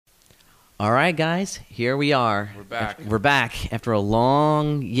All right, guys, here we are. We're back. We're back after a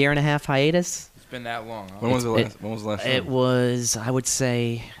long year-and-a-half hiatus. It's been that long. Huh? When was the last time? It was, I would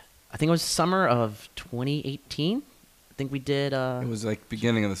say, I think it was summer of 2018. I think we did. It was like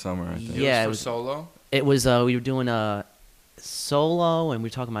beginning of the summer, I think. Yeah, it was Solo. It was. We were doing a Solo, and we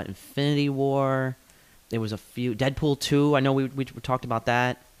were talking about Infinity War. There was a few Deadpool 2. I know we talked about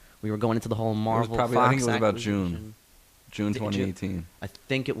that. We were going into the whole Marvel. Probably, Fox I think it was about acquisition. June 2018. I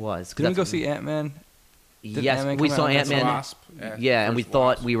think it was. Didn't we go see Ant-Man? Yes, Ant-Man we come saw out? Ant-Man. Wasp. Yeah, and we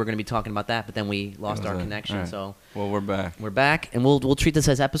thought Wasp. we were going to be talking about that, but then we lost our it. connection. All right. So Well, we're back. we're back, and we'll treat this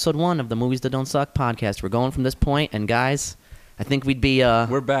as episode 1 of the Movies That Don't Suck podcast. We're going from this point, and guys, I think we'd be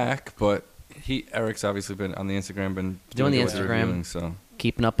We're back, but Eric's obviously been on the Instagram, been Doing the what we're Instagram. doing, so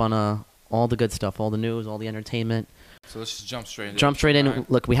keeping up on all the good stuff, all the news, all the entertainment. So let's just jump straight in. Jump straight in.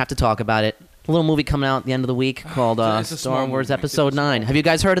 Right. Look, we have to talk about it. A little movie coming out at the end of the week called It's a Star small Wars movie. Episode It's a small 9. Have you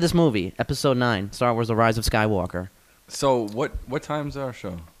guys heard of this movie? Episode 9, Star Wars: The Rise of Skywalker. So what time's our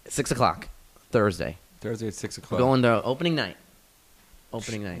show? 6 o'clock, Thursday. Thursday at 6 We're o'clock. going to opening night.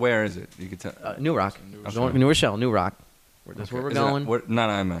 Opening night. Where is it? You can tell. New Rock. New We're Rock. going New Rochelle, New Rock. That's where we're Is it- going. not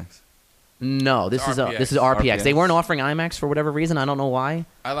IMAX. No, this is RPX. RPX. They RPX. weren't offering IMAX for whatever reason. I don't know why,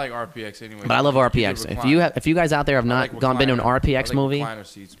 I like RPX anyway. but I love RPX. If you guys out there have not been to an RPX movie, recliner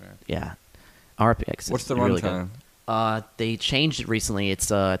seats, man. yeah, RPX. What's the really runtime? good. They changed it recently.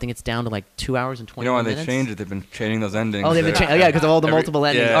 It's I think it's down to like 2 hours and 20 You know why minutes. they changed it? They've been changing those endings. Oh, they've been changing. Yeah, because of all the multiple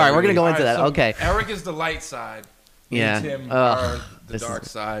endings. yeah, All right, we're gonna go every into that. All Okay. right, so Eric is the light side. Me Yeah. and Tim Ugh, are the this dark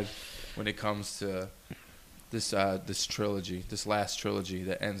is- side when it comes to this trilogy, this last trilogy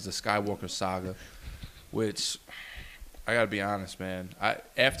that ends the Skywalker saga. Which I gotta be honest, man.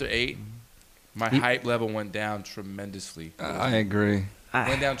 After 8, my hype level went down tremendously. I agree.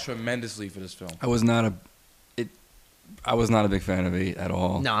 Went down tremendously for this film. I was not a big fan of 8 at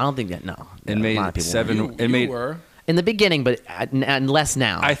all. No, I don't think that. No, It a made lot of people 7. weren't. You It made. were. In the beginning, but and less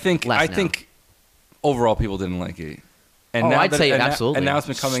now. I think. Less I now. think overall people didn't like 8. And Oh, now I'd that- say and now- absolutely. And now it's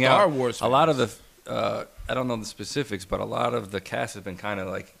been coming Star out. Wars A lot of fans. the. I don't know the specifics, but a lot of the cast has been kind of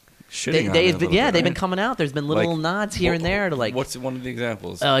like shitting on it a They've little been, bit, they've been right? coming out. There's been little Like, nods here and there to like. What's one of the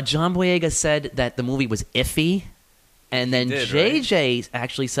examples? John Boyega said that the movie was iffy, and then did, JJ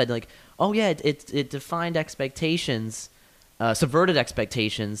actually said like, "Oh yeah, it defined expectations, subverted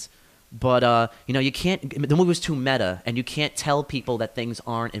expectations, but you can't. The movie was too meta, and you can't tell people that things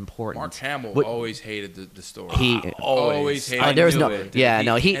aren't important." Mark Hamill What- always hated the story. He always hated I there's knew no it, dude. yeah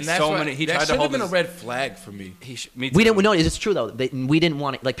no he and that's so why, many- he that tried to should have hold been a his- red flag for me. Me we didn't too. no it's true though we didn't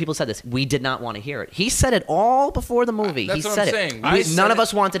want it, like people said this, we did not want to hear it. He said it all before the movie. That's He what said I'm it. saying. I We- said none of it-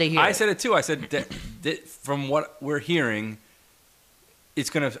 us wanted to hear I it. said it too. I said that from what we're hearing, it's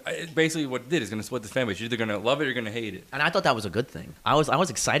gonna basically what it did is gonna split the fan base. You're either gonna love it or you're gonna hate it. And I thought that was a good thing. I was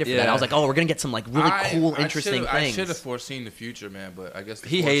excited for that. I Yeah. was like, oh, we're gonna get some like really cool, interesting I things. should have foreseen the future, man. But I guess the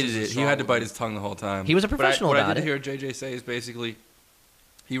He force hated is it. He strong had to with bite me. his tongue the whole time. He was a professional What I about did it. hear JJ say is basically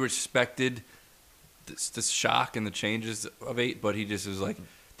he respected this shock and the changes of 8, but he just was like,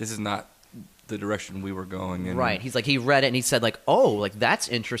 this is not the direction we were going in. Right. He's like, he read it and he said like, oh, like that's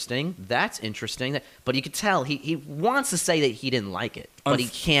interesting. That's interesting. But you could tell he wants to say that he didn't like it, but he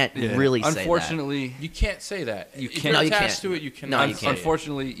can't Yeah. really say that. Unfortunately, You can't say that. You If can't- you're No, you attached can't. to it, you No, cannot. you say can't. it.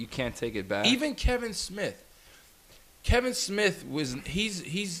 unfortunately, you can't take it back. Even Kevin Smith. Kevin Smith he's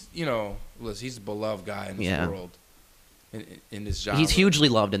listen, he's a beloved guy in this Yeah. world, in this genre. He's hugely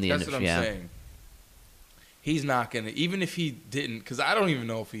loved in the That's industry. what I'm Yeah. saying. He's not gonna, even if he didn't, because I don't even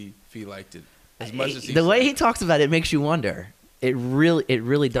know if he liked it as much as he. The way said. he talks about it makes you wonder. It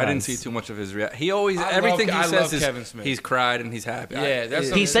really does. I didn't see too much of his reaction. He always I everything love he says is Kevin Smith. he's cried and he's happy. Yeah, that's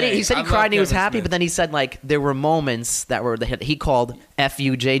what He I'm said he saying. I cried love and he was Kevin happy, Smith. but then he said like there were moments that were he called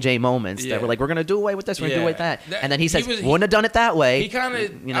 "fu JJ" moments Yeah. that were like, we're gonna do away with this, we're gonna do away with Yeah. that, and then he says, He was- wouldn't have done it that way. He kind of, you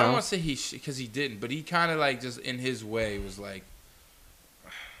I don't know. want to say because he didn't, but he kind of like just in his way was like,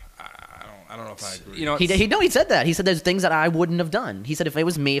 I don't know if I agree. You know, He said that. He said there's things that I wouldn't have done. He said if it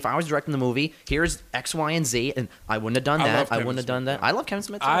was me, if I was directing the movie, here's X, Y, and Z, and I wouldn't have done I that. love I Kevin wouldn't have done Smith, that. though. I love Kevin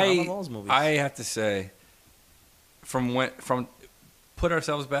Smith too. I love all his movies. I have to say, from put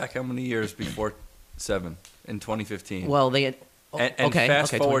ourselves back how many years before 7 in 2015, well, they had, and okay,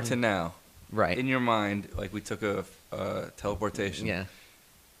 fast okay, forward 20. to now, right. in your mind, like we took a teleportation. Yeah.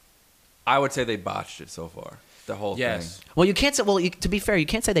 I would say they botched it so far. The whole yes, thing. Well, you can't say. Well, to be fair, you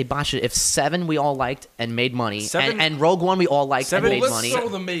can't say they botched it. If 7 we all liked and made money, 7 and Rogue One we all liked 7 and made let's money. throw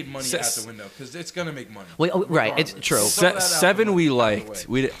the made money out S- the window because it's gonna make money. Well, right, it's regardless. true. Throw that out the 7 we window, out the liked.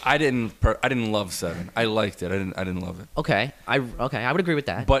 way. I didn't love 7. I liked it. I didn't love it. Okay, I would agree with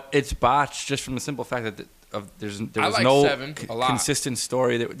that. But it's botched just from the simple fact that there was I like no 7 a lot. consistent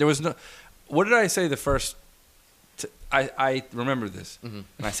story. There was no. what did I say the first? I remember this, and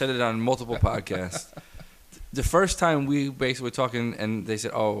I said it on multiple podcasts. The first time we basically were talking, and they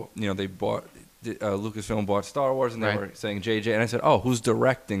said, "Oh, they bought Lucasfilm bought Star Wars," and they were saying JJ, and I said, "Oh, who's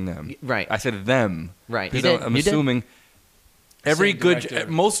directing them?" Right. I said them. Right. Because I'm assuming every Same good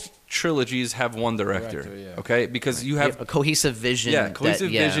director. most trilogies have one director. Okay, because you have a cohesive vision. Yeah,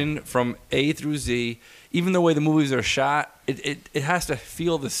 cohesive vision from A through Z. Even the way the movies are shot, it has to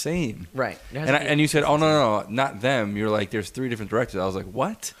feel the same. Right. And you said, "Oh no, not them." You're like, "There's 3 different directors." I was like,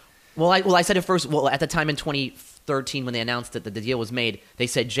 "What?" Well, I said it first. Well, at the time in 2013 when they announced that the deal was made, they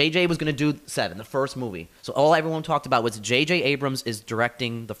said JJ was going to do 7, the first movie. So all everyone talked about was JJ Abrams is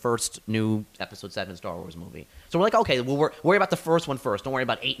directing the first new Episode 7 Star Wars movie. So we're like, okay, we'll worry about the first one first. Don't worry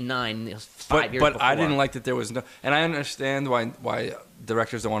about 8 and 9. 5 years But before. I didn't like that there was no, and I understand why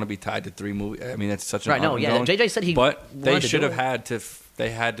directors don't want to be tied to 3 movies. I mean, that's such an Right. No. Yeah. JJ said he. But they wanted to should do have it. had to. They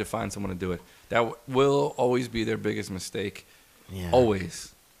had to find someone to do it. That will always be their biggest mistake. Yeah.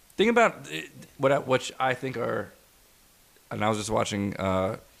 Always. Think about which I think are, and I was just watching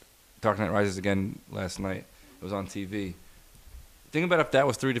Dark Knight Rises again last night. It was on TV. Think about if that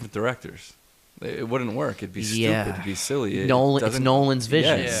was 3 different directors. It wouldn't work. It'd be stupid. It'd be silly. It's Nolan's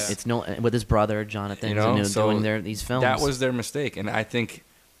vision. Yes. It's with his brother Jonathan doing these films. That was their mistake, and I think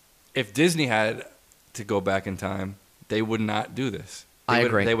if Disney had to go back in time, they would not do this. I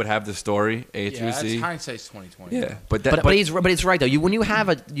agree. They would have the story A through Z. Hindsight's 2020. Yeah, but it's right though. You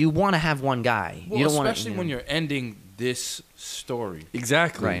want to have one guy. Well, you don't especially when you're ending this story.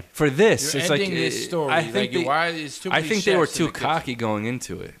 Exactly. Right. For this, You're it's ending like this story. I think I think they were too cocky going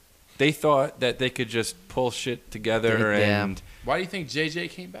into it. They thought that they could just pull shit together and. Why do you think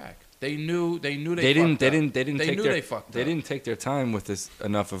JJ came back? They knew they didn't fucked up. They didn't take their time with this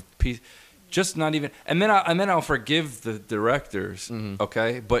enough of piece. Just not even, and then I'll forgive the directors,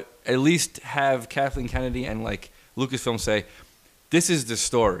 okay? But at least have Kathleen Kennedy and like Lucasfilm say, "This is the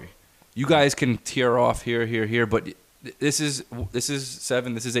story. You guys can tear off here, but this is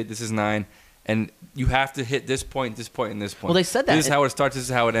 7, this is 8, this is 9, and you have to hit this point, and this point. Well, they said that. This is how it starts. This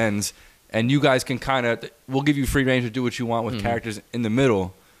is how it ends, and you guys can we'll give you free range to do what you want with characters in the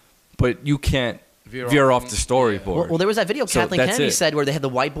middle, but you can't." Veer off the storyboard. Well, there was that video Kathleen Kennedy it. said where they had the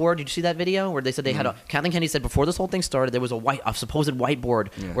whiteboard. Did you see that video where they said they had Kathleen Kennedy said before this whole thing started there was a supposed whiteboard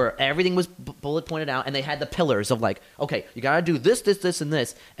where everything was bullet pointed out and they had the pillars of like, okay, you got to do this, and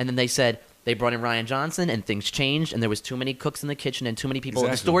this, and then they said they brought in Rian Johnson and things changed and there was too many cooks in the kitchen and too many people.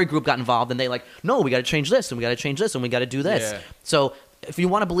 Exactly. The story group got involved and they like, no, we got to change this and we got to change this and we got to do this. Yeah. So if you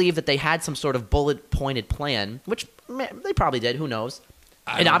want to believe that they had some sort of bullet pointed plan, which they probably did, who knows?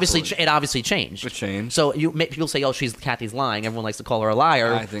 It obviously changed. It changed. So people say, "Oh, Kathy's lying." Everyone likes to call her a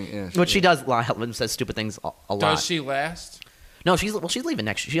liar. I think, but she does lie and says stupid things a lot. Does she last? No, she's leaving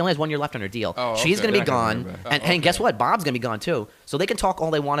next. She only has 1 year left on her deal. Oh, okay. She's going to be They're not gone, gonna and hey, guess what? Bob's going to be gone too. So they can talk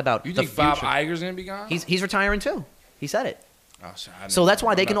all they want about You the think Bob future. Iger's gonna be gone? He's retiring too. He said it. Oh, So that's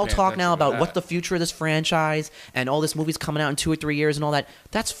why they I'm can not all paying talk now attention to about that. what the future of this franchise and all this movie's coming out in 2 or 3 years and all that.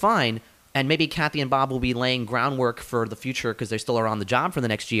 That's fine. And maybe Kathy and Bob will be laying groundwork for the future because they still are on the job for the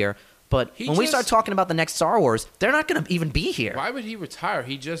next year. But when we start talking about the next Star Wars, they're not going to even be here. Why would he retire?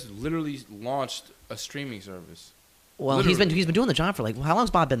 He just literally launched a streaming service. Well, he's been doing the job for like how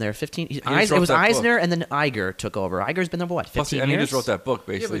long's Bob been there? 15. It wrote was that Eisner book. and then Iger took over. Iger's been there for what? 15 years. And he just wrote that book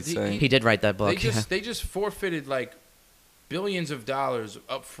basically but saying He did write that book. They just forfeited like billions of dollars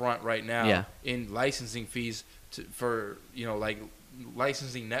up front right now in licensing fees for like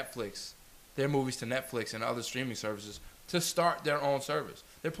licensing Netflix, their movies to Netflix and other streaming services to start their own service.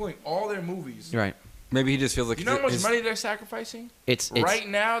 They're pulling all their movies. Right. maybe he just feels like You know how much money they're sacrificing? It's right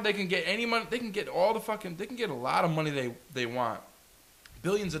now they can get any money. They can get all the fucking. They can get a lot of money they want,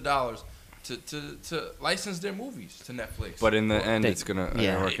 billions of dollars to license their movies to Netflix. But in the end, it's gonna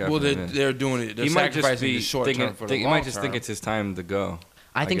work out. Well, for him. they're doing it. They're He might just sacrificing be the short term for the long He might just term. think it's his time to go.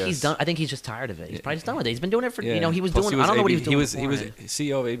 I think he's guess. done. I think he's just tired of it. He's probably just done with it. He's been doing it for Yeah. he was Plus, doing. I don't know what he was doing. He was beforehand.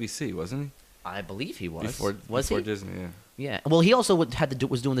 CEO of ABC, wasn't I believe he he? was. Before he? Disney, yeah. Yeah. Well, he also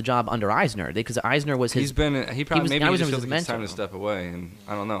was doing the job under Eisner because Eisner was his. He probably maybe he Eisner just was feels his like it's time to mentor. step away, and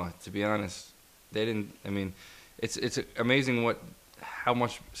I don't know. To be honest, they didn't. I mean, it's amazing how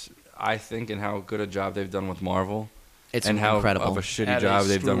much I think and how good a job they've done with Marvel. It's and how incredible. of a shitty How they job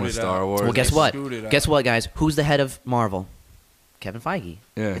they've done screwed with it Star up. Wars. Well, guess They what? screwed it up. Guess what, guys? Who's the head of Marvel? Kevin Feige.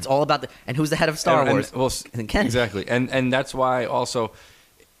 Yeah. It's all about and who's the head of Star Wars? Well, And Kennedy. exactly, and that's why also,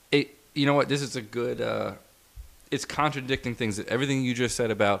 you know what? This is a good. It's contradicting things. Everything you just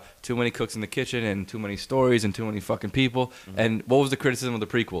said about too many cooks in the kitchen and too many stories and too many fucking people. Mm-hmm. And what was the criticism of the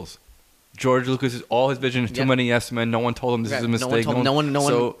prequels? George Lucas, all his vision is too many yes men. No one told him this is a mistake. No one.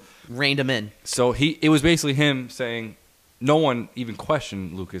 reined him in. So it was basically him saying, no one even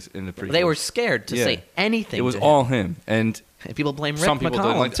questioned Lucas in the prequels. They were scared to say anything. It was to all him. and people blame Rick some people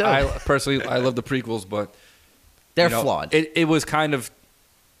didn't McCallum like. too. I personally, I love the prequels, but They're flawed. It was kind of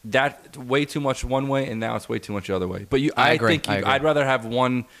that way too much one way, and now it's way too much the other way. But I agree. think I'd rather have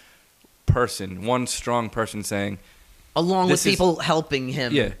one strong person saying, along with people helping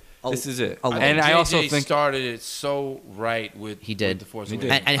him. Yeah, this is it. And I also think started it so right with he did. With the Force He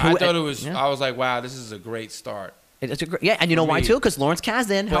Awakens. did. And I thought it was. Yeah. I was like, wow, this is a great start. It's and you know why too? Because Lawrence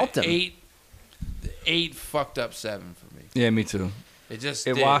Kasdan helped him. 8 fucked up 7 for me. Yeah, me too.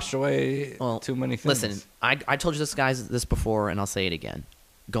 It washed away too many things. Listen, I told you this before, and I'll say it again.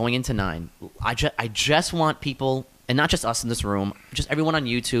 Going into 9, I just want people, and not just us in this room, just everyone on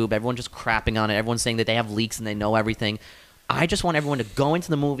YouTube, everyone just crapping on it, everyone saying that they have leaks and they know everything. I just want everyone to go into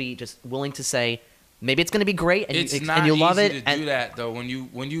the movie just willing to say, maybe it's going to be great, and you love it. It's not easy to do that though. When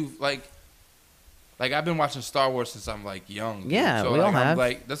you like I've been watching Star Wars since I'm like young. Dude. Yeah, so we all have.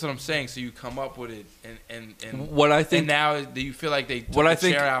 Like that's what I'm saying. So you come up with it, and what I think, and now do you feel like they took the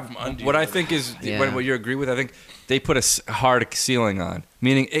chair out from under you? What I think is what you agree with. I think they put a hard ceiling on,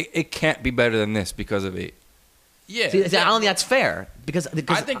 meaning it can't be better than this because of 8. Yeah, See, I don't think that's fair because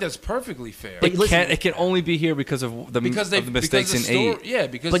I think that's perfectly fair. It can only be here because of the mistakes in 8. Yeah,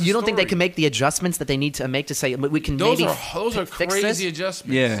 because but you don't think they can make the adjustments that they need to make to say we can those maybe those are fix crazy this?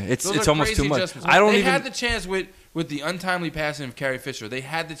 adjustments. Yeah, it's almost too much. They had the chance with the untimely passing of Carrie Fisher. They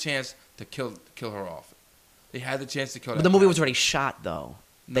had the chance to kill her off. They had the chance to kill her. But the movie was already shot though.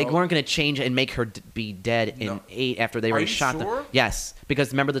 No. They weren't going to change and make her be dead in 8 after they already shot sure? them. Yes,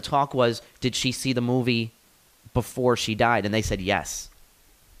 because remember the talk was, did she see the movie before she died? And they said yes.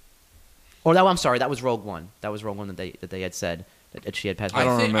 Or I'm sorry, that was Rogue One. That was Rogue One that they had said that she had passed away. I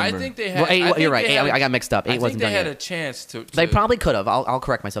don't remember. I think they had. Well, 8, you're right. I got mixed up. 8 I think wasn't they done had yet. a chance to. They probably could have. I'll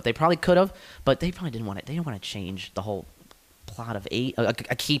correct myself. They probably could have, but they probably didn't want it. They didn't want to change the whole plot of 8,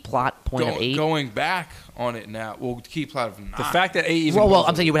 a key plot point of 8. Going back on it now, well, the key plot of 9. The fact that 8 even. Well,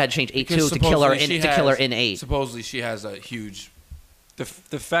 I'm saying you would have to change 8 too to kill her in 8. Supposedly, she has a huge. The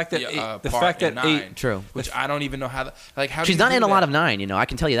fact that part in 9, 8, true, which I don't even know how. How she's not in a lot of 9. You know, I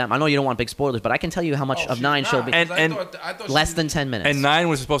can tell you that. I know you don't want big spoilers, but I can tell you how much of 9 she'll be. And I thought less than 10 minutes. And 9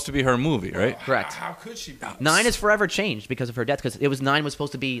 was supposed to be her movie, right? Correct. How could she be? 9 is forever changed because of her death. Because it was 9 was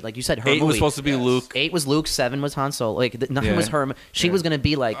supposed to be, like you said, her 8 movie. was supposed to be Luke. 8 was Luke. 7 was Han Solo. Like 9 was her. She was going to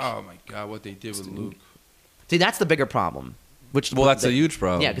be like. Oh my God! What they did with Luke. See, that's the bigger problem. That's a huge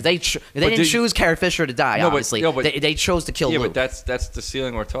problem. Yeah, because they didn't choose Carrie Fisher to die. Obviously, but they chose to kill Luke. Yeah, but that's the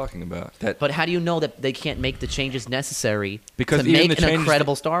ceiling we're talking about. But how do you know that they can't make the changes necessary because to make an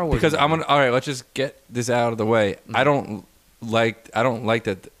incredible Star Wars? Because movie? all right. Let's just get this out of the way. I don't like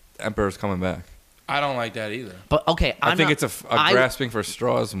that the Emperor's coming back. I don't like that either. But okay, I think it's a grasping for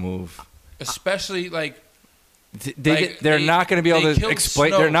straws move. Especially like. They're not going to be able to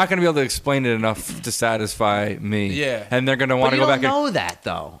explain. Snoke. They're not going to be able to explain it enough to satisfy me. Yeah, and they're going to want to go back. You don't know that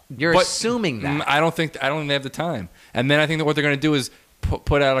though. You're assuming that. I don't think they have the time. And then I think that what they're going to do is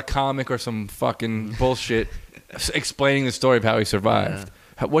put out a comic or some fucking bullshit explaining the story of how he survived.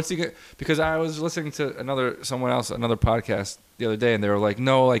 Yeah. What's he? Because I was listening to another podcast the other day, and they were like,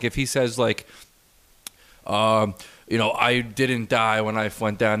 no, like if he says like, I didn't die when I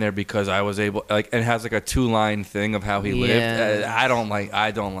went down there because I was able, like, and has like a 2-line thing of how he lived. I don't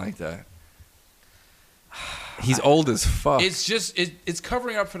like that. He's old as fuck. It's just it's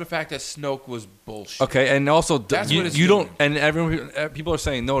covering up for the fact that Snoke was bullshit. Okay, and also that's what it's you doing. don't, and people are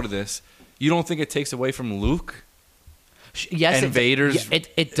saying no to this. You don't think it takes away from Luke? Yes, and Vader's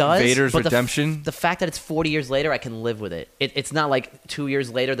it does. Vader's but redemption. The fact that it's 40 years later, I can live with it. It's not like 2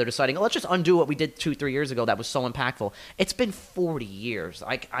 years later they're deciding, let's just undo what we did 2-3 years ago. That was so impactful. It's been 40 years.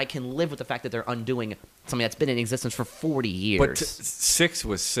 I can live with the fact that they're undoing something that's been in existence for 40 years. But 6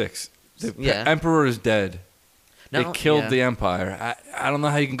 was 6. The Emperor is dead. They killed the Empire. I don't know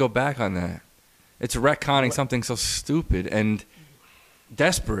how you can go back on that. It's retconning something so stupid and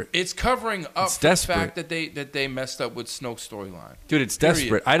desperate. It's covering up for the fact that they messed up with Snoke's storyline. Dude, it's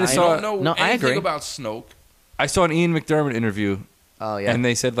desperate. I don't know I anything agree. about Snoke. I saw an Ian McDermott interview. Oh yeah. And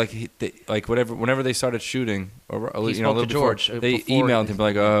they said whenever they started shooting, or a little before, George they emailed him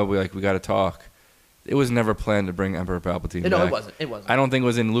like, we got to talk. It was never planned to bring Emperor Palpatine back. No, it wasn't. It wasn't. I don't think it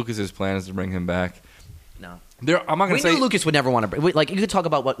was in Lucas's plans to bring him back. No. I'm not gonna say we knew Lucas would never want to bring. Like you could talk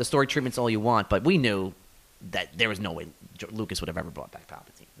about what the story treatments all you want, but we knew that there was no way Lucas would have ever brought back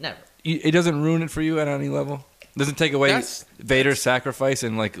Palpatine. Never. It doesn't ruin it for you at any level. Doesn't take away Vader's sacrifice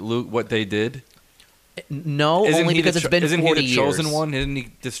and like Luke what they did. No, only because it's been 40 years. Isn't he the chosen one? Didn't he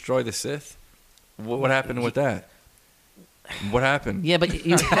destroy the Sith? What happened with that? What happened? Yeah, but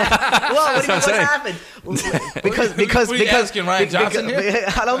you, well, what do you mean, what happened? Because What are you asking, Ryan Johnson here?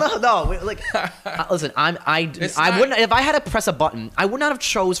 I don't know. No, like, listen, I wouldn't, if I had to press a button, I would not have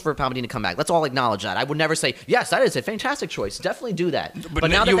chose for Palpatine to come back. Let's all acknowledge that. I would never say yes, that is a fantastic choice. Definitely do that. But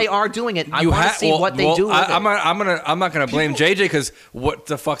now that they are doing it, I want to see what they do with it. I'm not gonna blame JJ because what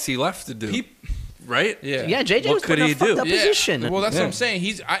the fuck's he left to do? Right? Yeah, JJ what was could put in he a fucked do? up position. Well, that's what I'm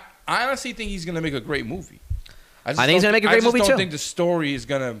saying. I honestly think he's gonna make a great movie. I think he's gonna make a great movie too. I just don't think the story is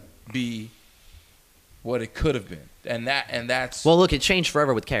gonna be what it could have been, and that's. Well, look, it changed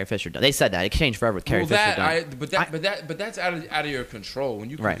forever with Carrie Fisher. They said that it changed forever with Carrie Fisher. But that's out of your control. When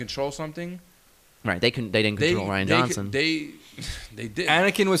you can control something, right? They didn't control Ryan Johnson. They did.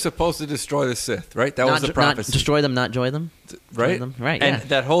 Anakin was supposed to destroy the Sith, right? That was the prophecy. Not destroy them, not joy them. Right? Them. Right. And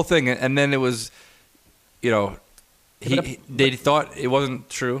that whole thing, and then it was, they thought it wasn't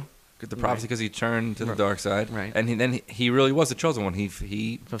true. The prophecy because he turned to the dark side, right? And then he really was the chosen one.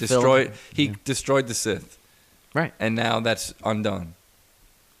 He destroyed the Sith, right? And now that's undone.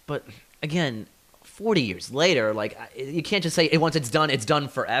 But again, 40 years later, like you can't just say once it's done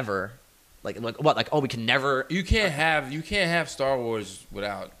forever. Like what? Like we can never. You can't have Star Wars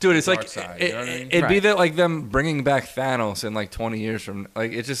without. Dude, it's dark like side, you know what I mean? It'd be that like them bringing back Thanos in like 20 years from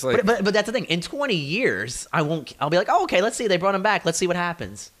like it's just like. But that's the thing. In 20 years, I'll be like, oh okay, let's see. They brought him back. Let's see what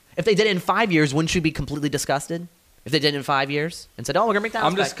happens. If they did it in 5 years, wouldn't you be completely disgusted? If they did it in 5 years and said, "Oh, we're gonna make that,"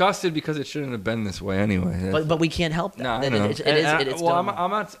 I'm disgusted because it shouldn't have been this way anyway. But we can't help that. No, I know. It's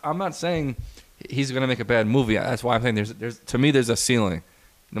well, I'm not saying he's gonna make a bad movie. That's why I'm saying there's a ceiling.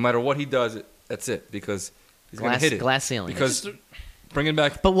 No matter what he does, that's it because he's gonna hit it. Glass ceiling. Because bringing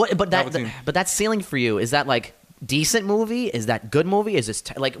back. But that ceiling for you, is that like decent movie? Is that good movie? Is this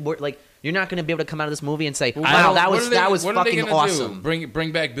you're not going to be able to come out of this movie and say, "Wow, that was fucking awesome."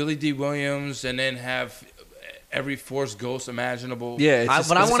 Bring back Billy D. Williams and then have every Force Ghost imaginable. Yeah,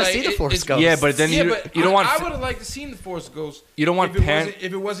 but I want to see the Force Ghost. Yeah, but then you don't want. I would have liked to see the Force Ghost. You don't want if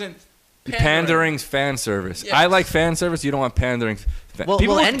it wasn't pandering fan service. Yes. I like fan service. You don't want pandering.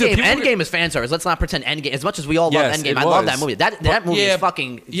 Endgame is fan service. Let's not pretend Endgame. As much as we all love Endgame, I love that movie. That movie is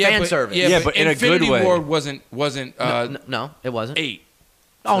fucking fan service. But in a good way. Infinity War wasn't. No, it wasn't. 8.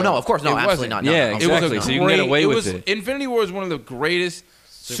 Oh no, of course no, absolutely not. No, yeah, exactly. So you can get away with it. Infinity War is one of the greatest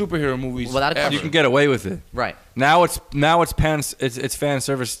superhero movies ever. You can get away with it. Right. Now it's fan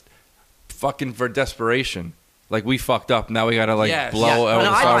service, fucking for desperation. Like we fucked up. Now we gotta blow out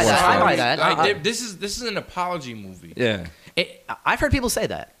the Star Wars. I buy that. This is an apology movie. Yeah. I've heard people say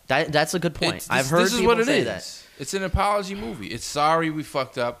that. That's a good point. I've heard people say that. It's an apology movie. It's sorry we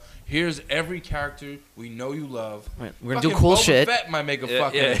fucked up. Here's every character we know you love. Right. We're gonna do cool shit. Fett might make a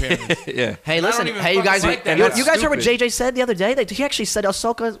fucking appearance. Yeah. Hey, listen. Hey, you guys. Like you guys heard what JJ said the other day? He actually said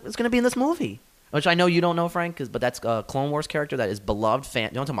Ahsoka is gonna be in this movie, which I know you don't know, Frank, but that's a Clone Wars character that is beloved.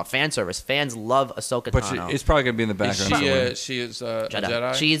 Don't talk about fan service. Fans love Ahsoka Tano. But it's probably gonna be in the background. She is a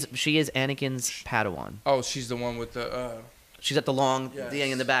Jedi. She is Anakin's Padawan. Oh, she's the one with the. She's at the long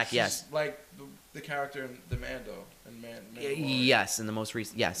thing in the back. Yes. Like the character in the Mando. Yes, in the most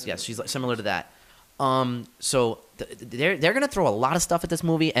recent. Yes, she's similar to that. So they're gonna throw a lot of stuff at this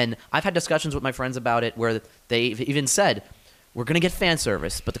movie, and I've had discussions with my friends about it where they've even said we're gonna get fan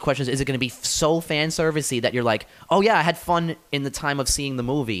service, but the question is it gonna be so fan servicey that you're like, oh yeah, I had fun in the time of seeing the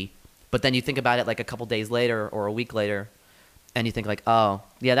movie, but then you think about it like a couple days later or a week later, and you think like, oh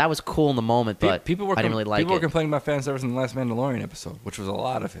yeah, that was cool in the moment, but I didn't really like it. People were complaining about fan service in the last Mandalorian episode, which was a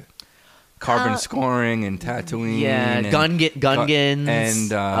lot of it. Carbon scoring and Tatooine. Yeah, and Gungans.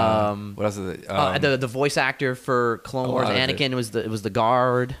 And what else is it? The voice actor for Clone Wars, Anakin, was the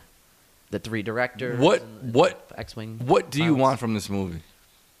guard. The 3 directors. What X-wing? What do you want from this movie?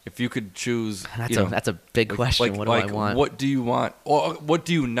 If you could choose, that's a big question. What do I want? What do you want? Or what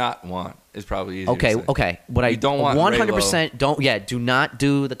do you not want? Is probably easier to say. Okay. What I don't want 100% don't. Yeah, do not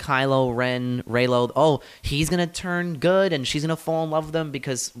do the Kylo Ren Reylo. Oh, he's gonna turn good and she's gonna fall in love with him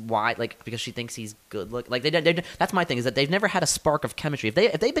because why? Like because she thinks he's good. Like that's my thing is that they've never had a spark of chemistry.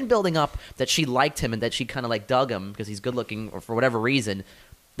 If they've been building up that she liked him and that she kind of like dug him because he's good looking or for whatever reason,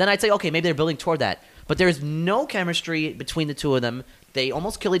 then I'd say okay, maybe they're building toward that. But there's no chemistry between the two of them. They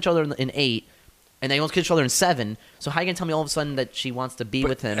almost kill each other in 8. And they almost kill each other in 7. So how are you gonna tell me all of a sudden that she wants to be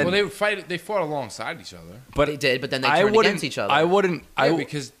with him? Well, they fought alongside each other. But they did. But then they turned against each other. I wouldn't.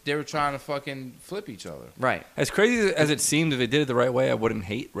 Because they were trying to fucking flip each other. Right. As crazy as it seemed, if they did it the right way, I wouldn't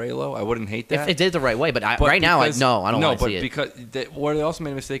hate Reylo. I wouldn't hate that. If they did it the right way, but right now, I don't want to see it. Because where they also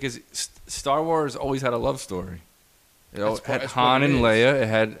made a mistake is Star Wars always had a love story. It had Han and Leia. It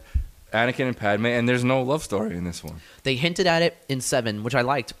had Anakin and Padme, and there's no love story in this one. They hinted at it in 7, which I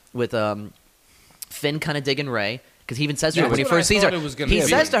liked with Finn kind of digging Rey, Because he even says to her That's when he what I first sees her, thought it was gonna he be.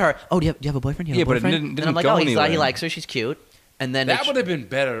 says to her, "Oh, do you have a boyfriend? Do you have a Yeah, but it boyfriend?" didn't and I'm like, go "Oh, he anywhere. likes her. She's cute." And then That would have been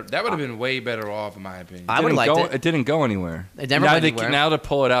better. That would have been way better off, in my opinion. I would have liked it. It didn't go anywhere. It never now went anywhere. Now to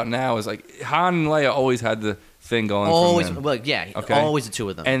pull it out now is like Han and Leia always had the thing going. Always, from them. well, yeah, Okay. always the two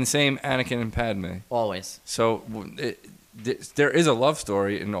of them. And same Anakin and Padme. Always. So there is a love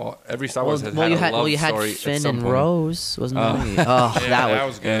story in every Star Wars has had a love you had story. Finn at some and point. Rose, wasn't Oh. that? Oh, Yeah, that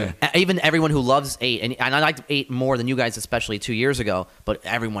was good. even everyone who loves 8, and I liked 8 more than you guys, especially 2 years ago. But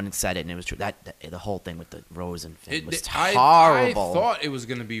everyone said it, and it was true. That the whole thing with the Rose and Finn was I horrible. thought it was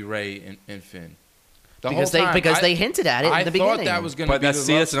going to be Rey and Finn. The because whole time, they hinted at it in the beginning. I thought that was going to But be that's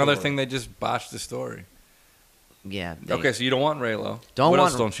the another story. thing they just botched the story. Yeah. Okay, so you don't want Raylo. Don't what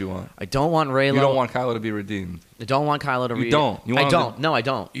want- else don't you want? I don't want Raylo. You don't want Kylo to be redeemed. I don't want Kylo to. You don't. You want I him don't. to- No, I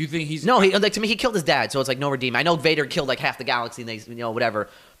don't. You think he's No, to me, he killed his dad, so it's like no redeem. I know Vader killed like half the galaxy, and they, whatever.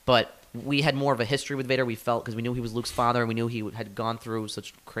 But we had more of a history with Vader. We felt because we knew he was Luke's father, and we knew he had gone through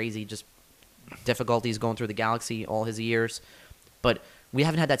such crazy just difficulties going through the galaxy all his years. But we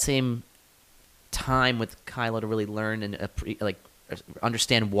haven't had that same time with Kylo to really learn and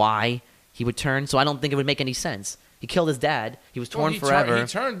understand why he would turn. So I don't think it would make any sense. He killed his dad. He was torn forever. He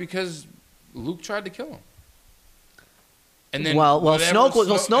turned because Luke tried to kill him. And then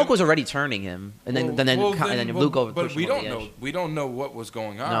Snoke was already turning him, and then Luke over. But pushed we him over don't the know. edge. We don't know what was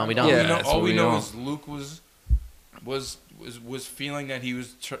going on. No, we don't. Yeah, all we know know. is Luke was feeling that he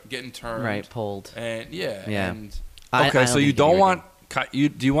was getting turned. Right, pulled. And yeah. Yeah. And Okay, so you don't want you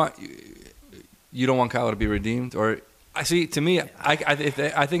you don't want Kylo to be redeemed, or I see. To me, I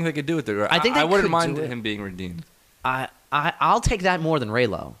think they could do it. I think they I wouldn't could mind do it. him being redeemed. I'll take that more than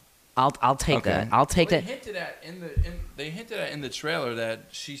Raylo. I'll take Okay. that. I'll take that. They hinted at in the trailer that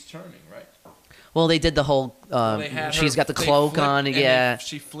she's turning, right? Well, they did the whole. They had She's her- got the they cloak flipped- on. and Yeah,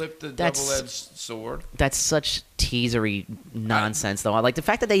 she flipped the That's- double-edged sword. that's such teasery nonsense, though. Like the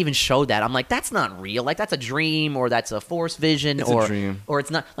fact that they even showed that, I'm like, that's not real. Like that's a dream, or that's a force vision, It's a or dream. or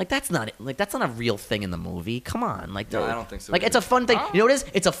it's not. Like that's not a real thing in the movie. Come on, like No, I don't think so Like either. it's a fun thing. You know what it is?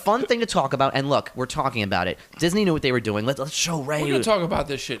 It's a fun thing to talk about. And look, we're talking about it. Disney knew what they were doing. Let's show Ray. We're gonna talk about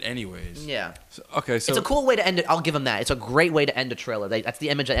this shit anyways. Yeah. Okay, so It's a cool way to end it. I'll give them that. It's a great way to end a trailer. That's the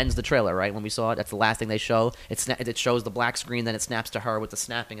image that ends the trailer, right? When we saw it, that's the last thing they show. It shows the black screen, then it snaps to her with the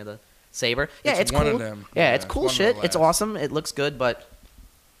snapping of the saber. Yeah, It's it's one cool. of them. Yeah, Yeah, it's it's cool one of the shit. It's last. awesome. It looks good, but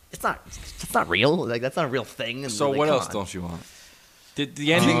it's not real. Like that's not a real thing. And, so like, what come else on. don't you want? Did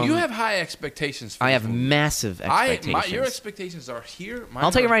the ending? You have high expectations for I this have movie. massive expectations. Your expectations are here. Mine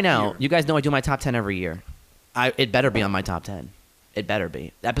I'll tell you are right now. here. You guys know I do my top 10 every year. It better be on my top 10. It better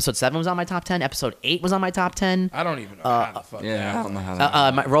be. Episode 7 was on my top 10. Episode 8 was on my top 10. I don't even know how the fuck. Yeah, I don't know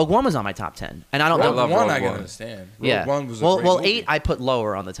how that. Rogue One was on my top 10. And I don't Rogue know. love One, Rogue I can One. understand. Yeah. Rogue One was a well, great well, movie. 8 I put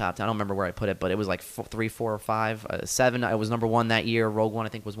lower on the top 10. I don't remember where I put it, but it was like 3, 4, or 5. 7 I was number 1 that year. Rogue One I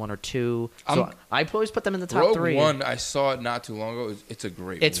think was 1 or 2. So I always put them in the top Rogue 3. One, I saw it not too long ago. It's a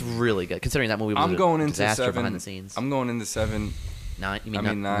great. It's movie. really good considering that movie was I'm a going into disaster 7. behind the scenes. I'm going into 7. 9. You I mean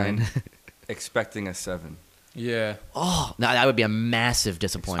mean 9. Expecting a 7. Yeah. Oh, no, that would be a massive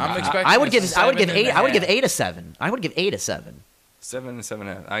disappointment. I'm expecting I would a give 8. I would 7.5. give 8 a 7. I would give 8 a 7. 7 and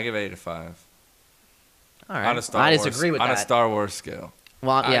 7.5. I give 8 a 5. All right. On a Star I Wars, disagree with on that. a Star Wars scale.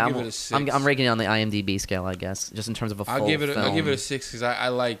 Well, yeah, give it a 6. I'm raking it on the IMDb scale, I guess, just in terms of a full I'll give it film. a 6 because I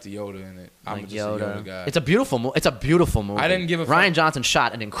liked Yoda in it. I'm Like just a Yoda guy. It's a beautiful movie. It's a beautiful movie. I didn't give a Ryan Johnson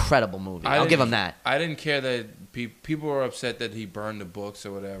shot an incredible movie. I'll give him that. I didn't care that people were upset that he burned the books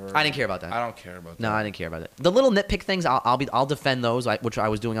or whatever. I didn't care about that. I don't care about that. No, I didn't care about it. The little nitpick things, I'll defend those, which I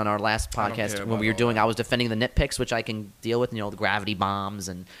was doing on our last I don't podcast care when we about were doing. all that. I was defending the nitpicks, which I can deal with. The gravity bombs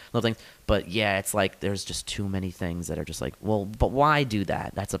and little things. But yeah, it's like there's just too many things that are just like, well, but why do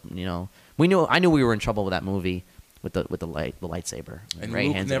that? That's I knew we were in trouble with that movie with the lightsaber. And Ray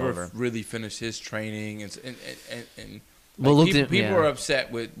Luke hands it never over. really finished his training, and Well, like, Luke didn't- people yeah. were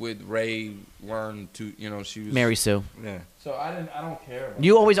upset with Ray learned to she was Mary Sue. Yeah. So I don't care. About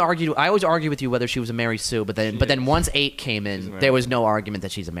You always argued. I always argue with you whether she was a Mary Sue, but then She is. once 8 came She's a in, Mary there was Sue. no argument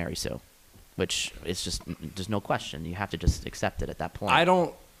that she's a Mary Sue, which is just there's no question. You have to just accept it at that point.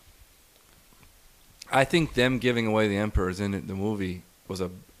 I think them giving away the Emperors in the movie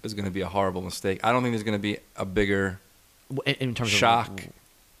is going to be a horrible mistake. I don't think there's going to be a bigger In terms shock. of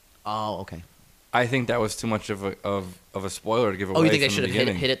oh, okay. I think that was too much of a spoiler to give away. Oh, you think they from should the have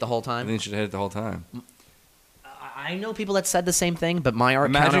beginning. hit it the whole I time? think they should have hit it the whole time. I know people that said the same thing, but my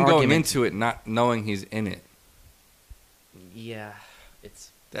Imagine going counter-argument- into it not knowing he's in it. Yeah,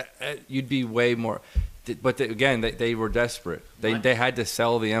 it's You'd be way more. But again, they were desperate. They had to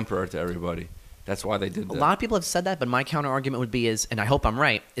sell the Emperor to everybody. That's why they did that. a lot of people have said that, but my counter argument would be and I hope I'm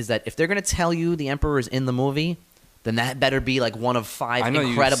right, is that if they're going to tell you the Emperor is in the movie, then that better be like one of 5 I know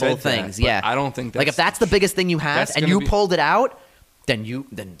incredible you said things. that, but Yeah, I don't think like if that's the biggest thing you have that's and gonna you be- pulled it out, then you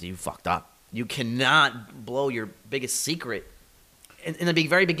fucked up. You cannot blow your biggest secret in the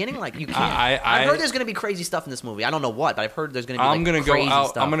very beginning. Like you can't. I've heard there's going to be crazy stuff in this movie. I don't know what, but I've heard there's going to be crazy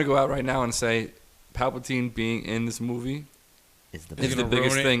stuff. I'm gonna go out right now and say, Palpatine being in this movie Is the is the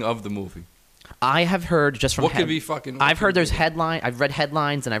biggest thing of the movie. I have heard just from What could be fucking? I've heard there's I've read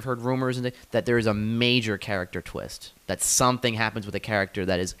headlines and I've heard rumors that there is a major character twist. That something happens with a character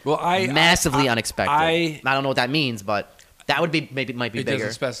that is massively unexpected. I don't know what that means, but that would be might be It bigger.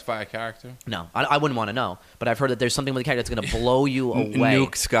 doesn't specify a character. No, I wouldn't want to know. But I've heard that there's something with a character that's going to blow you away.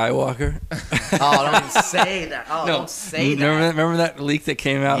 Nuke Skywalker. Oh, don't even say that. Oh, don't say that. Remember that leak that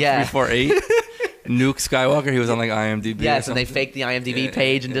came out before 8? Nuke Skywalker. He was on like IMDb. Yes, and they faked the IMDb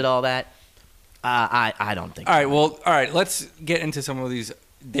page and did all that. I don't think. All right, well, all right. Let's get into some of these.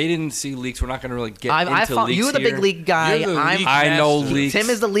 They didn't see leaks. We're not going to really get into leaks you're the big here. leak guy. You're the leak I know master. leaks. Tim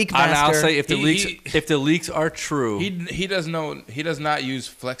is the leak And master. I'll say if the leaks are true. He does not use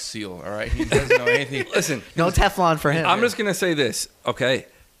Flex Seal. All right, he doesn't know anything. Listen, No Teflon for him. I'm just gonna say this, okay?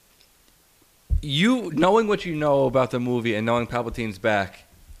 You knowing what you know about the movie and knowing Palpatine's back,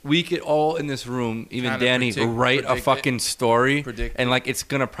 we could all in this room, even Kinda Danny, write a predict fucking story, Predict and like it's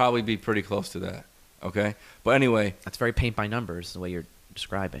gonna probably be pretty close to that, okay? But anyway, That's very paint by numbers the way you're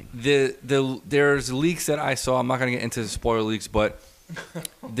describing. there's leaks that I saw. I'm not gonna get into the spoiler leaks, but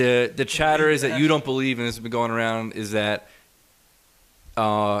the chatter is that you don't believe, and this has been going around, is that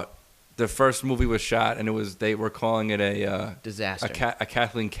the first movie was shot and they were calling it a Disaster. a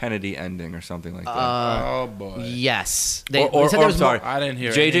Kathleen Kennedy ending or something like that. Oh boy. Yes. Or said there was sorry, I didn't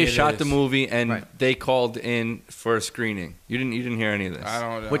hear any JJ of shot this. the movie and Right. they called in for a screening. You didn't hear any of this. I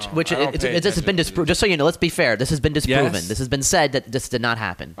don't. Which I don't pay this has been attention to disproven. this. Just so you know, let's be fair. This has been disproven. Yes. This has been said that this did not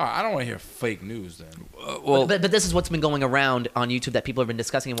happen. Oh, I don't want to hear fake news then. Well, but this is what's been going around on YouTube that people have been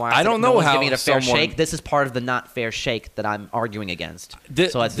discussing. And why I don't no know one's how giving it a fair someone- shake. This is part of the not fair shake that I'm arguing against.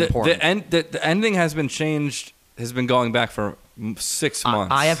 So that's the important. The ending has been changed. Has been going back for 6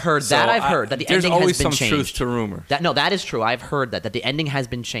 months. I have heard that. I've heard that the there's ending has always been some changed. truth to rumor. That is true. I've heard that the ending has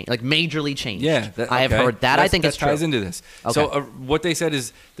been changed, like majorly changed. Yeah, I have heard that. I think it's that ties true. into this. Okay. So what they said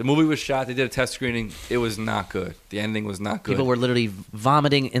is the movie was shot. They did a test screening. It was not good. The ending was not good. People were literally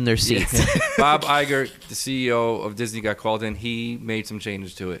vomiting in their seats. Bob Iger, the CEO of Disney, got called in. He made some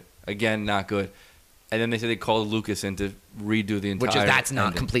changes to it. Again, not good. And then they said they called Lucas in to redo the entire. That's not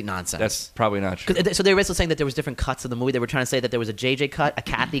ending. complete nonsense. That's probably not true. So they were also saying that there was different cuts of the movie. They were trying to say that there was a JJ cut, a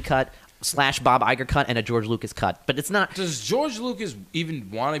Kathy cut, / Bob Iger cut, and a George Lucas cut. But it's not. Does George Lucas even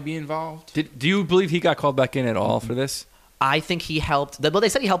want to be involved? Do you believe he got called back in at all for this? I think he helped. Well, they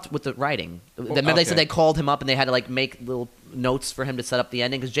said he helped with the writing. Remember they said okay. they called him up and they had to like make little notes for him to set up the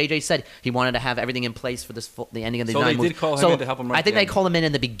ending because JJ said he wanted to have everything in place for the ending of the So nine they did call him in to help him write I think the they ending. called him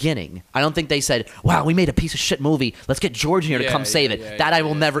in the beginning. I don't think they said, "Wow, we made a piece of shit movie. Let's get George here to come save it." I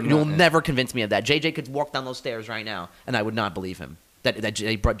will never. You'll never convince me of that. JJ could walk down those stairs right now, and I would not believe him. That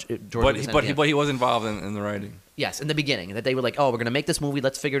they brought George. Lucas in at the end. But he was involved in the writing. Yes, in the beginning, that they were like, "Oh, we're gonna make this movie.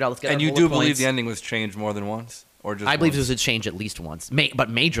 Let's figure it out. Let's get." And our you bullet do believe points." the ending was changed more than once, or just? I believe it once? was a change at least once, but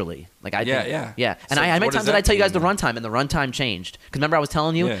majorly. Like I Yeah, think, yeah. yeah. And So how many what does times did I that tell you guys the mean? runtime? And the runtime changed because remember I was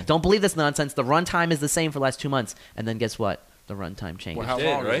telling you, Yeah. don't believe this nonsense. The runtime is the same for the last 2 months, and then guess what? The runtime changed. Well, how did,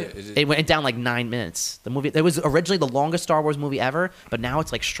 long right? is it? It went down like 9 minutes. The movie it was originally the longest Star Wars movie ever, but now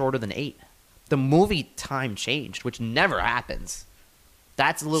it's like shorter than 8. The movie time changed, which never happens.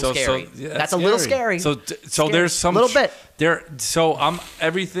 That's a little scary. yeah, that's a little scary. So Scary. there's some little bit. there. So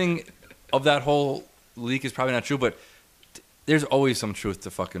everything of that whole leak is probably not true, but there's always some truth to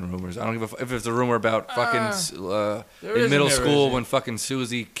fucking rumors. I don't give if it's a rumor about fucking in middle school when fucking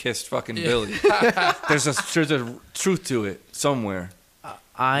Susie kissed fucking Billy. there's a truth to it somewhere.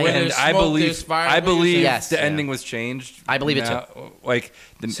 I When am- there's I smoke, believe there's fire, I what you're believe saying. Yes, the yeah. ending was changed. I believe it now, Like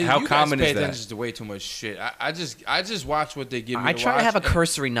See, how you common guys is pay that? attention to way too much shit. I just watch what they give me. I try to have a watch,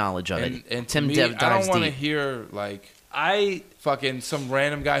 cursory knowledge of it. and to Tim me, Dev I dives don't want to deep. hear like I fucking some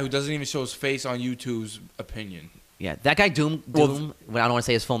random guy who doesn't even show his face on YouTube's opinion. Yeah, that guy Doom. Well, I don't want to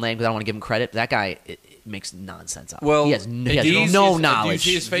say his full name because I don't want to give him credit. That guy it makes nonsense out. Well, he has Do you see no his- knowledge. Do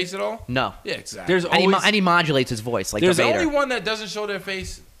you see his face at all? No. Yeah, exactly. there's And he, always and he modulates his voice like There's Darth the Vader. only one that doesn't show their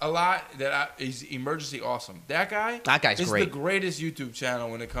face a lot is Emergency Awesome. That guy's great. the greatest YouTube channel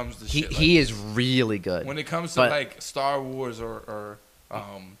when it comes to He shit. Like he is really good. when it comes to but- like Star Wars or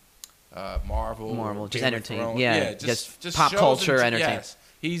Marvel, Marvel, or just Game of entertain- Thrones. yeah, just pop shows culture, and- entertain.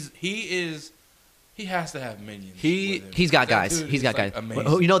 Yes, he has to have minions. He- with him. He's got That guys. dude He's is, got like, guys. amazing.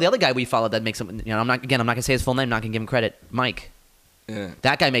 Well, you know the other guy we followed that makes him. I'm not gonna say his full name. Not gonna give him credit. Mike. Yeah.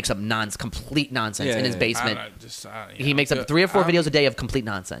 That guy makes up complete nonsense in his basement. He makes up 3 or 4 videos a day of complete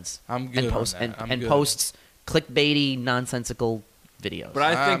nonsense. I'm good and posts on that. I'm and good. posts clickbaity, nonsensical videos. But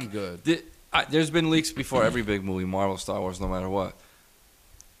I think good. There's been leaks before every big movie, Marvel, Star Wars, no matter what.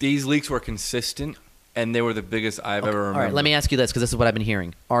 These leaks were consistent, and they were the biggest I've ever remembered. All right, let me ask you this, because this is what I've been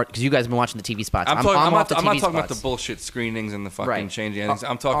hearing. Because you guys have been watching the TV spots. I'm not talking about the spots. bullshit screenings and the fucking Right. changing endings.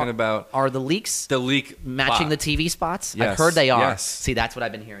 I'm talking about Are the leaks the leak matching bot. the TV spots? Yes, I've heard they are. yes. See, that's what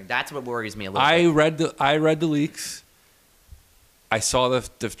I've been hearing. That's what worries me a little bit. I read the leaks. I saw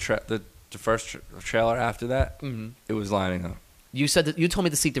the first trailer after that. Mm-hmm. It was lining up. You said that you told me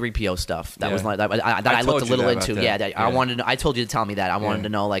the C-3PO stuff. That Yeah. was like that I I looked told a you little that into. about Yeah, that. I Yeah. wanted to. I told you to tell me that. I wanted Yeah. to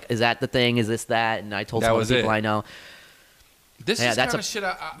know, like, is that the thing? Is this that? And I told That some was other people it. I know. This Yeah, is that's kind a- of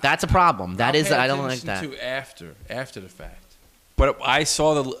shit. That's a problem. That is. I don't like that. To after the fact. But I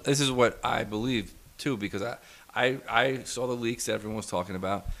saw this is what I believe too, because I saw the leaks that everyone was talking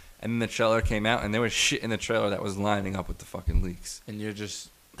about, and then the trailer came out, and there was shit in the trailer that was lining up with the fucking leaks. And you're just.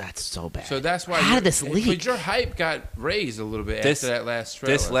 That's so bad. So that's why. How did this leak? But your hype got raised a little bit after that last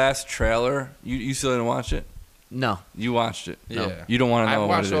trailer. This last trailer, you still didn't watch it? No. You watched it. Yeah. No. You don't want to know I what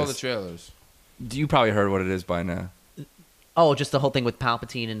it watched all the is. trailers. You probably heard what it is by now. Oh, just the whole thing with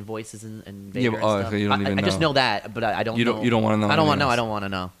Palpatine and voices and Vader. Yeah, and oh, stuff. so you don't even I just know. know that, but I don't. You know. don't. You don't want to know. I don't want to anything know. I else. don't want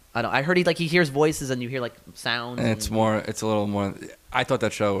to know. I heard he hears voices and you hear like sounds. And it's a little more. I thought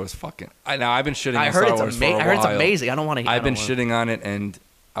that show was fucking. Now I've been shitting I on heard Star it's Wars for a amazing. I heard it's while. amazing. I don't want to. I've been shitting on it, and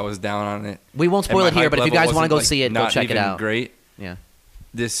I was down on it. We won't And spoil my it here, hype but if you level guys want to go wasn't, see it, go not check it even out. Great. Yeah.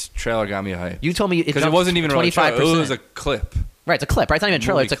 This trailer got me hyped. You told me Because it wasn't even really a trailer. It was a clip. Right, it's a clip. Right, it's not even a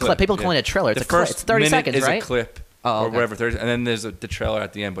trailer. Movie It's a clip. People calling it a trailer. It's The a clip. first It's 30 minute seconds, is right? a clip Oh, or okay. whatever. 30, and then there's the trailer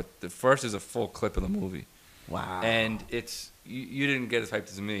at the end. But the first is a full clip of the movie. Wow. And it's you didn't get as hyped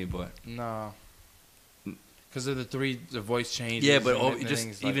as me, but No. Because of the voice changes. yeah, but and just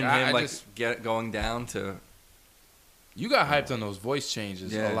things. even I him just- going down to You got hyped on those voice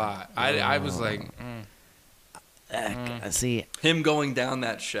changes Yeah. a lot. I was like, See, him going down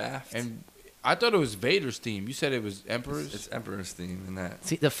that shaft. and I thought it was Vader's theme. You said it was Emperor's. It's Emperor's theme in that.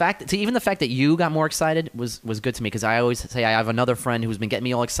 see even the fact that you got more excited was good to me, because I always say I have another friend who's been getting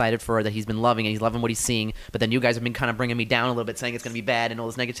me all excited for that he's been loving, and he's loving what he's seeing. But then you guys have been kind of bringing me down a little bit, saying it's going to be bad and all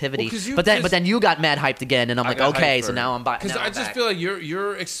this negativity. Well, 'cause you but then just- you got mad hyped again, and I'm I like, got okay, hyped so for now I'm back. Because I just feel like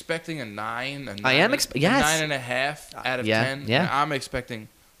you're expecting a 9. I am yes. yes. 9.5 out of Yeah, 10. yeah. And I'm expecting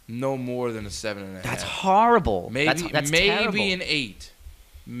no more than a 7.5. That's horrible. Maybe that's maybe terrible. an 8.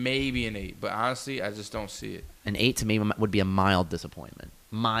 Maybe an 8. But honestly, I just don't see it. An 8 to me would be a mild disappointment.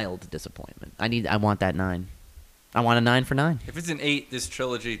 Mild disappointment. I want that 9. I want a 9 for 9. If it's an 8, this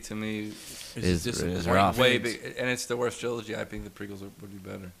trilogy to me Is disappointing. rough. way big, and it's the worst trilogy. I think the prequels would be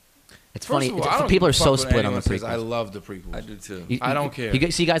better. It's First funny. of all, I don't People are give a so fuck when split on the anyone says, I prequels. love the prequels. I do too. I don't care.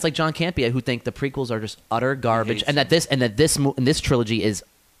 You see guys like John Campea who think the prequels are just utter garbage, hates and that this trilogy is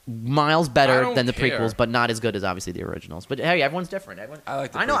miles I better don't than the care. prequels, but not as good as obviously the originals. But hey, everyone's different. I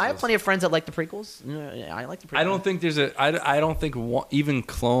like the I know. I have prequels. plenty of friends that like the prequels. I like the prequels. I don't think there's a. I don't think even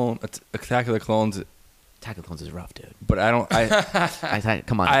Attack of the Clones. Attack of the Clones is rough, dude. But I don't.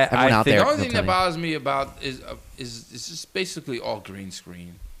 Come on, I everyone out think- there. The only will thing tell that you. bothers me about is it's just basically all green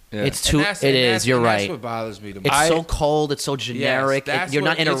screen. Yeah. It's too. It is. You're That's right. what bothers me the It's most. so cold. It's so generic. Yes, You're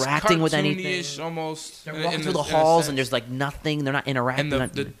not it's interacting with anything. cartoony-ish almost. They're in walking a- through the in a halls sense. and there's like nothing. They're not interacting.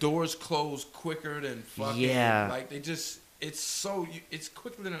 and the doors close quicker than fucking. Yeah. Like they just. It's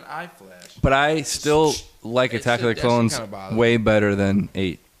quicker than an eye flash. But I still like It's Attack of the that shit Clones kinda bothers way me. better than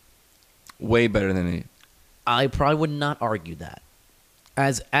 8. Way better than 8. I probably would not argue that.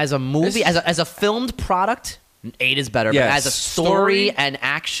 As a movie, It's- as a filmed product, 8 is better. Yes. But as a story Story, and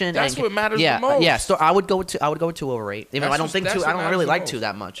action, that's and, what matters yeah, the most. Yeah, I would go with 2 over 8. Even though I don't think 2. I don't really like 2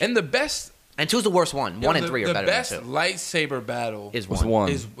 that much. And the best. And 2 is the worst one. 1 and 3 are better The best than 2. lightsaber battle Is Was 1. 1.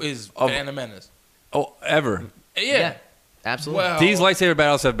 is Of- Phantom Menace. Oh, ever. Yeah. Absolutely. Well, These lightsaber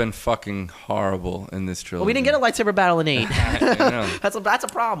battles have been fucking horrible in this trilogy. Well, we didn't get a lightsaber battle in 8. I know. That's a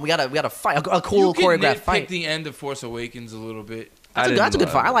problem. We got to fight a cool you can choreographed nitpick fight. the end of Force Awakens a little bit. I didn't That's a good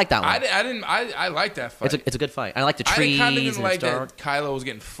love fight. it. I like that one. I like that fight. It's a good fight. I like the I trees kind of and didn't the like dark. that Kylo was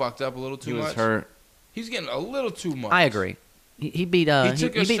getting fucked up a little too He was much. hurt. He's getting a little too much. I agree. He beat He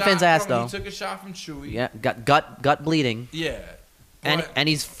took a beat shot Finn's ass from- though. He took a shot from Chewie. Yeah, got gut bleeding. Yeah. And But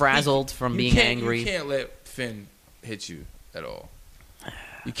he's frazzled from you being can't- angry. You can't let Finn hit you at all.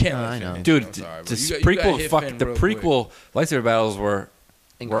 You can't let I Finn know. hit Dude, you. I'm sorry, the bro. You got prequel hit fuck Finn the real quick. prequel lightsaber battles were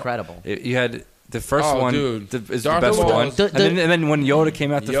Incredible. You had The first one dude. is the Darth best Maul one. is- And then when Yoda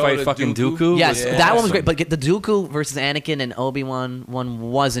came out to Yoda, fight fucking Dooku. Dooku. Yes, was that one was awesome. great. But the Dooku versus Anakin and Obi-Wan one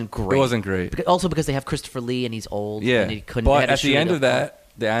wasn't great. It wasn't great. Also because they have Christopher Lee and he's old. Yeah, and he couldn't. but had to at shoot the it end up. of that,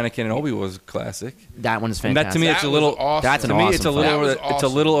 the Anakin and Obi was classic. that one is And fantastic. that to me, it's That a was little. awesome. That's an To me, awesome it's a fight. little. That Over was the, It's a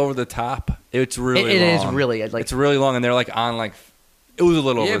awesome. little over the top. It's really. It is long. really like It's really long, and they're like on like. It was a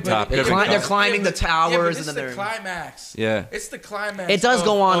little over the top. They're climbing the Yeah, towers but and then it's they're the climax. Yeah. It's the climax. it does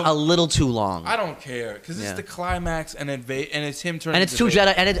go on of- a little too long. I don't care because it's Yeah. the climax and and it's him turning. And it's two into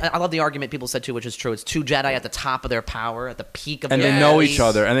Jedi, and I love the argument people said too, which is true. It's two Jedi at the top of their power, at the peak of And their they know abilities. each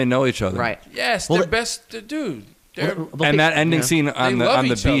other. And they know each other. Right. Yes, Well, they're best, dude. They're, And that ending yeah. scene on They the love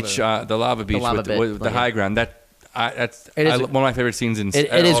the each beach, other. the lava beach lava with, bit, with the like, high ground. That's It is- one of my favorite scenes in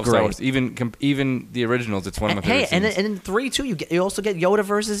it all is of Star great. Wars. Even the originals, it's one of my Hey, favorite and scenes. in 3 too, you also get Yoda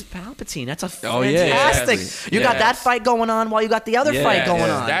versus Palpatine. That's a Oh, yeah. fantastic. Yes. You got that Yes. fight going on while you got the other Yeah. fight going Yes.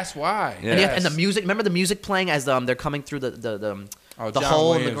 on. That's why. Yeah. And, you Yes. and the music. Remember the music playing as they're coming through the Oh, the John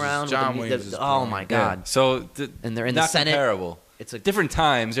hole in Williams the is- ground. John with the, Williams is oh brilliant. my Yeah. God! So And they're in the not Senate. comparable. It's a Different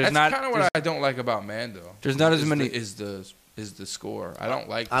times. There's That's not. kind of what I don't like about Mando. There's not as Is many- Is the score? I don't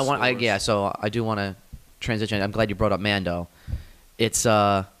like. The scores. yeah. So I do want to transition. I'm glad you brought up Mando. It's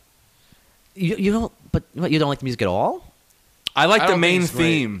you don't, but what, you don't like the music at all. I like I the don't think main it's great.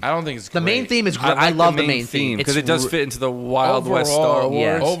 theme. I don't think it's The main great. theme is great. like I love the main theme because it does fit into the Wild overall, West Star Wars.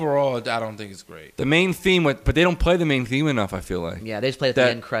 Yes. Overall, I don't think it's great. The main theme, but they don't play the main theme enough. I feel like. Yeah, they just play at the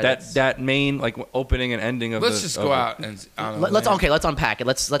end credits. That main like opening and ending of. Let's the, just of go the- out and on a Let's limb. let's unpack it.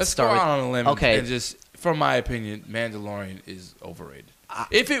 Let's Let's start go with out on a limb. okay. And just, from my opinion, Mandalorian is overrated.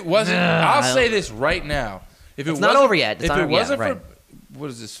 If it wasn't, I'll say this right now. If it It's not wasn't- over yet. It's if not it over yet, wasn't right. for what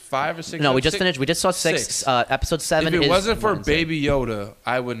is this 5 or 6? No, we just finished. We just saw six. Episode 7. If it is wasn't for Wednesday. Baby Yoda,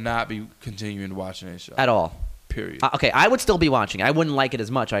 I would not be continuing watching this show. at all. Period. Okay, I would still be watching. I wouldn't like it as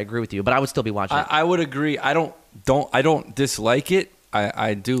much. I agree with you, but I would still be watching. I would agree. I don't dislike it.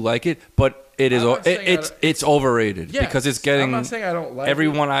 I do like it, but it is I'm not saying it's overrated Yes, because it's getting. I'm not saying I don't like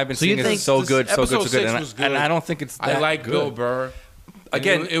everyone it. I've been So you seeing think is so this good, so episode good, so good, 6 and, was and good. I don't think it's. I that like good. Bill Burr.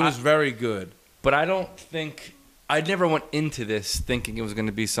 Again, it was very good. But I don't think I never went into this thinking it was going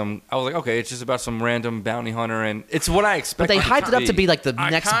to be some. I was like, okay, it's just about some random bounty hunter, and it's what I but expected. they hyped it up to be like the I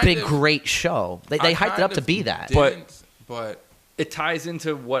next kind big of- great show. They I hyped it kind up to of be that. But it ties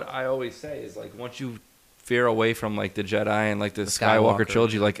into what I always say is like once you veer away from like the Jedi and like the Skywalker Skywalker.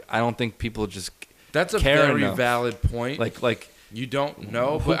 trilogy, like I don't think people just that's a care very enough. valid point. like you don't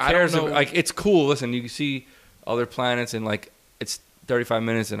know, who but cares? I don't know. Like it's cool. Listen, you see other planets and like it's 35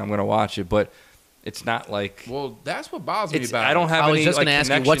 minutes and I'm gonna watch it, but it's not like well, that's what bothers me about I don't it. have I was any just like, going to ask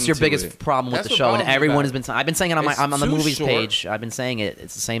you, connection what's your to biggest it. problem with That's the what show? And bothers me everyone about has been saying. I've been saying it on It's on the too movies short. page. I've been saying it.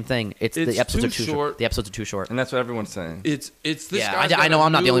 It's the same thing. It's the It's episodes too are too short. The episodes are too short. And that's what everyone's saying. It's this Yeah, guy's I got know a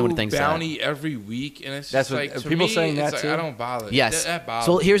I'm not the only one new who thinks that. bounty every week, and it's That's just what- like to people me, saying it's that like, too? I don't bother. Yes. That bothers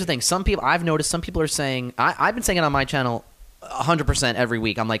So me. here's the thing. Some people I've noticed. Some people are saying. I've been saying it on my channel 100% every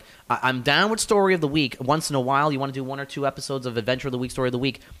week. I'm like, I'm down with story of the week. Once in a while, you want to do 1 or 2 episodes of Adventure of the Week, Story of the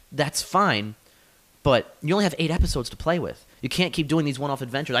Week. That's fine. But you only have 8 episodes to play with. You can't keep doing these one-off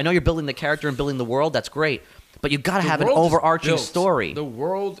adventures. I know you're building the character and building the world. That's great. But you got to The have an world is overarching built. story. The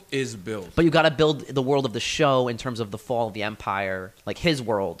world is built. But you got to build the world of the show in terms of the fall of the Empire, like his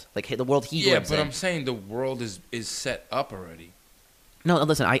world, like the world he Yeah, lives but in. I'm saying the world is set up already. No,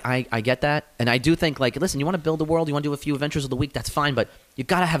 listen, I get that, and I do think like, listen, you want to build the world, you want to do a few adventures of the week, that's fine, but you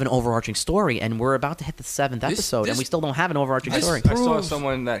got to have an overarching story, and we're about to hit the 7th episode, and we still don't have an overarching story. I saw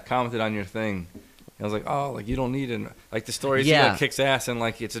someone that commented on your thing. I was like, oh, like you don't need an like the story Yeah. like kicks ass and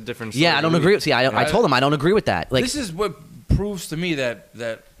like it's a different. Story Yeah, I don't agree with. See, I Yeah. told him I don't agree with that. Like, This is what proves to me that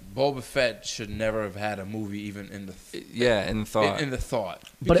Boba Fett should never have had a movie even in the Yeah, and thought. in the thought.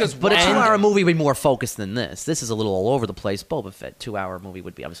 but a why- 2-hour movie would be more focused than this. This is a little all over the place. Boba Fett 2-hour movie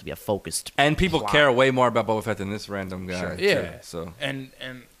would be obviously be a focused. And people plot. care way more about Boba Fett than this random guy. Sure. too. Yeah. So and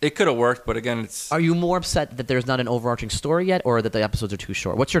it could have worked, but again, it's. Are you more upset that there's not an overarching story yet, or that the episodes are too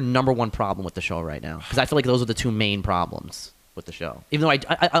short? What's your number one problem with the show right now? Because I feel like those are the 2 main problems with the show. Even though I'm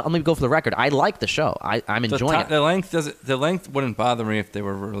going to go for the record, I like the show. I'm enjoying it. The length doesn't. The length wouldn't bother me if they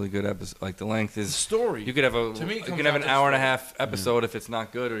were really good episodes. Like the length is. the story. You could have To me, it you comes can have down an to hour and a story. half episode if it's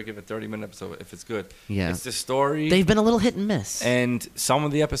not good, or you give a 30-minute episode if it's good. Yeah. It's the story. They've been a little hit and miss. And some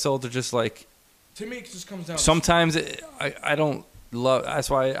of the episodes are just like. To me, it just comes down. Sometimes I don't love. That's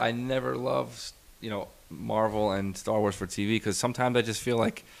why I never loved Marvel and Star Wars for TV, because sometimes I just feel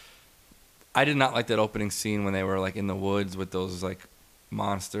like I did not like that opening scene when they were like in the woods with those like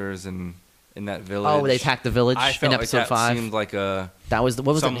monsters and in that village. Oh, they attacked the village I felt in episode like that 5. seemed like a That was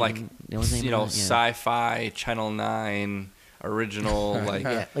what was some it? like It was named that? Yeah. sci-fi Channel 9. original. Like,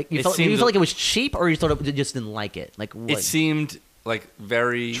 Yeah. Like you it felt seemed like it was cheap, or you thought you just didn't like it? Like what? it seemed like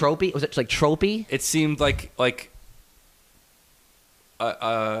very tropey. Was it like tropey? It seemed like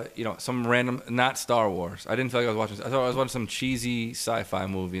some random, not Star Wars. I didn't feel like I was watching. I thought I was watching some cheesy sci-fi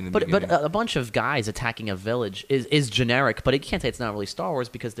movie in the beginning. But a bunch of guys attacking a village is generic. But you can't say it's not really Star Wars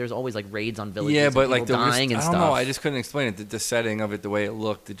because there's always like raids on villages. Yeah, and but people like dying and I stuff. don't know. I just couldn't explain it. The setting of it, the way it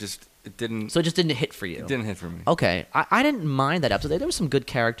looked, it didn't. So it just didn't hit for you. It didn't hit for me. Okay, I didn't mind that episode. There was some good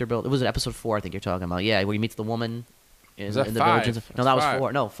character build. It was in episode 4, I think you're talking about. Yeah, where he meets the woman in that the 5? village. No, That's that was 5.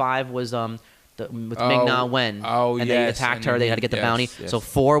 4. No, 5 was with Ming-Na Wen. Oh, and yes, they attacked and her. then They had to get the yes, bounty. yes. So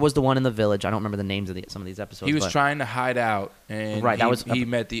 4 was the one in the village. I don't remember the names of some of these episodes. He was but trying to hide out, and Right, that was- he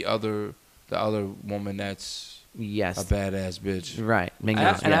met the other woman that's yes, a badass bitch. right.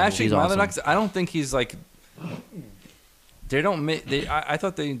 Ming-Na, And yeah, actually, she's awesome. I don't think he's like. They don't make. I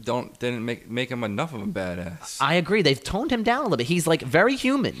thought they didn't make him enough of a badass. I agree. They've toned him down a little bit. He's like very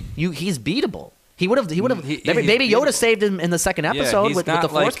human. He's beatable. He would have. He's Baby Yoda beatable. saved him in the second episode he's with the not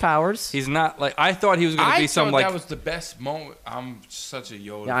Force like- powers. He's not like I thought he was going to I be some thought like. that was the best moment. I'm such a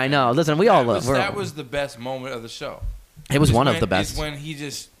Yoda. Yeah, I fan. know. Listen, we all love. That was the best moment of the show. It was Is one of when- the best. Is when he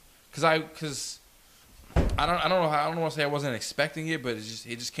just because I don't want to say I wasn't expecting it, but it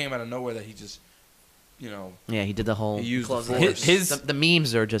just came out of nowhere that he just Yeah, he did the whole. he used the close- force. the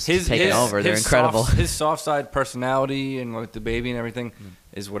memes are just taking over. They're his incredible. His soft side personality and like the baby and everything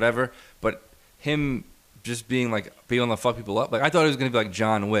is whatever, but him just being able to fuck people up. Like I thought he was gonna be like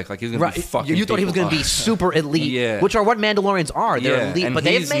John Wick. Like he was gonna be fucking. You thought he was people going to be up. super elite, Yeah. which are what Mandalorians are. They're elite, and but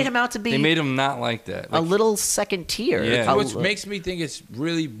they've he's- made him out to be They made him not like that. a little second tier. Yeah. Which makes me think it's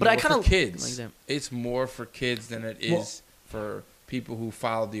really But I more kinda for kids. like that. It's more for kids than it is for people who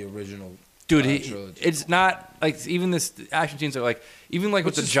followed the original Dude, trilogy. it's not like even this action scenes are like even like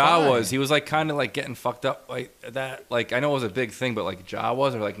Which with the is fine. Jawas, he was like kind of like getting fucked up like that. Like I know it was a big thing, but like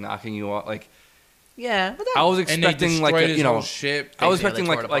Jawas are like knocking you off. Like Yeah, but that, I was and they expecting like destroyed a, his whole know. ship. I was Yeah, they expecting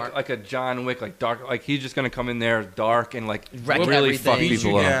tore it apart. like a John Wick, like dark, like he's just gonna come in there dark and like Wreck really everything. fuck Beat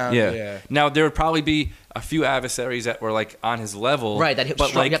people you up. down, Yeah. yeah. Now there would probably be a few adversaries that were like on his level, right. That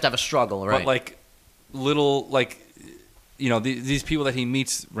but you have to have a struggle, right? but like little like these people that he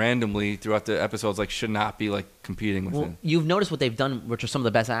meets randomly throughout the episodes like should not be like competing with well, him. you've noticed what they've done, which are some of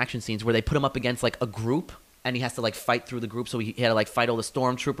the best action scenes, where they put him up against like a group. And he has to like fight through the group, so he had to like fight all the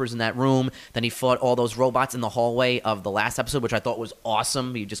stormtroopers in that room. Then he fought all those robots in the hallway of the last episode, which I thought was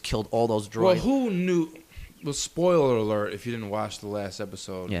awesome. He just killed all those droids. Well, who knew? Well, spoiler alert if you didn't watch the last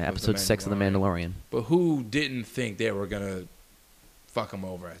episode. Yeah, of episode 6 of The Mandalorian. But who didn't think they were gonna fuck him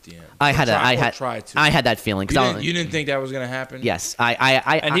over at the end? I had that feeling. 'Cause You didn't think that was gonna happen? Yes,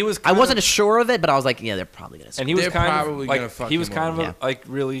 And he was I kind wasn't of- sure of it, but I was like, yeah, they're probably gonna. And he was They're kind probably of gonna like fuck he was him kind over. of Yeah. like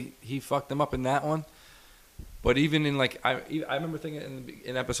really he fucked them up in that one. But even in like I remember thinking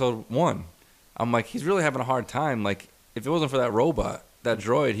in episode 1, I'm like he's really having a hard time. Like if it wasn't for that robot, that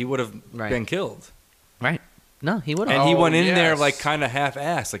droid, he would have Right. been killed. Right? No, he would have. And he went in there yes. like kind of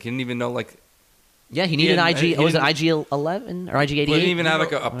half-assed. Like he didn't even know like Yeah, he needed didn't- IG. he Was it didn't- IG-11 or IG-88? he didn't even have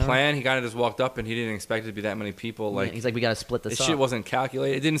like a Whatever. plan. He kind of just walked up and he didn't expect it to be that many people. Like he's like, we got to split this this up. shit wasn't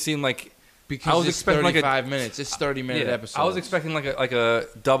calculated. It didn't seem like Because I was it's expecting like a 35 minutes. It's 30-minute episodes. I was expecting like a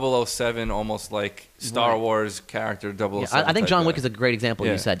 007 almost like Star Right. Wars character 007. Yeah, I think type John guy. Wick is a great example.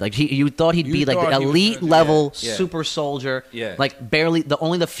 Yeah. You said like you thought he'd You be like thought the he was elite gonna- level yeah. super soldier. Yeah. Like barely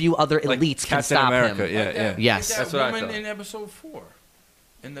only the few other Like elites can Captain stop America. him. Yeah, Like yeah. that- Yes. like That's that what I woman thought. in episode 4,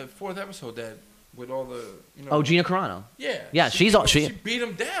 in the 4th episode, that with all the Oh, Gina Carano. yeah, Yeah, she she beat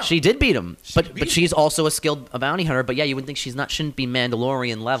him down. She did beat him, but beat she's also a skilled bounty hunter. But yeah, you would think shouldn't be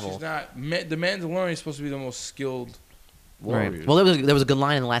Mandalorian level. She's not. The Mandalorian is supposed to be the most skilled Right. warriors. Well, there was a good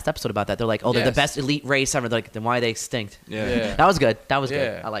line in the last episode about that. They're like, oh, they're the Yes. best elite race ever. They're like, then why are they extinct? Yeah. Yeah. That was good. That was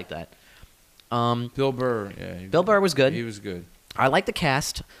Yeah. good. I like that. Bill Burr. Yeah, Bill Burr was good. He was good. I like the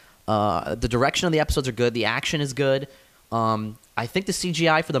cast. The direction of the episodes are good. The action is good. I think the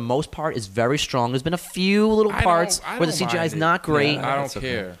CGI for the most part is very strong. There's been a few little parts I where the don't CGI is mind it. not great. I don't That's okay.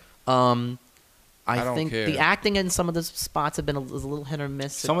 care. I don't think care. the acting in some of the spots have been a little hit or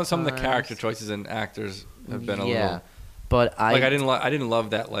miss. Some at of the times. character choices and actors have been a yeah, little but I I didn't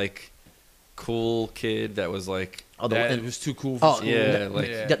love that like cool kid that was like oh, the, That and- it was too cool for oh, school. yeah, like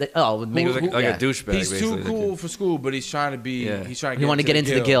Yeah. he was like a yeah. douchebag. He's too basically. cool for school, but he's trying to be. Yeah. He's trying to. He wanted to get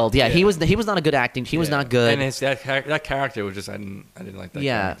into the guild. Yeah, he was not a good acting. He was Yeah. not good. And that character was just I didn't like that.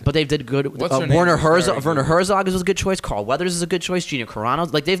 Yeah, character. but they did good. What's her name Werner was very Herzog. Werner good. Herzog is a good choice. Carl Weathers is a good choice. Gina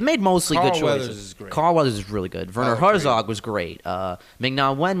Carano. Like they've made mostly Carl good choices. Weathers is great. Carl Weathers is really good. Werner great. Herzog was great.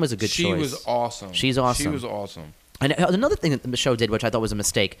 Ming-Na Wen was a good She choice. was awesome. She's awesome. She was awesome. And another thing that the show did, which I thought was a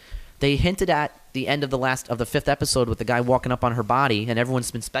mistake, They hinted at the end of the fifth episode with the guy walking up on her body, and everyone's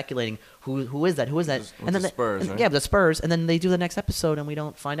been speculating who is that? Who is that? With the Spurs, right? Yeah, the Spurs, and then they do the next episode, and we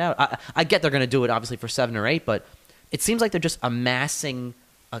don't find out. I get they're going to do it obviously for 7 or 8, but it seems like they're just amassing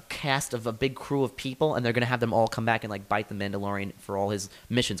a cast of a big crew of people, and they're going to have them all come back and like bite the Mandalorian for all his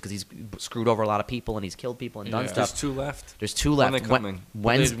missions because he's screwed over a lot of people and he's killed people and done stuff. There's 2 left. There's 2 left. When they coming?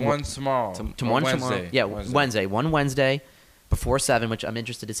 There's one tomorrow. One Wednesday. tomorrow. Yeah, Wednesday. One Wednesday before 7, which I'm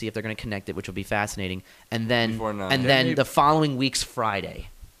interested to see if they're going to connect it, which will be fascinating. And then Before 9. and then the following week's Friday.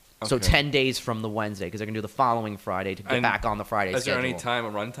 So Okay. 10 days from the Wednesday, because they're going to do the following Friday to get And back on the Friday Is there schedule. any time or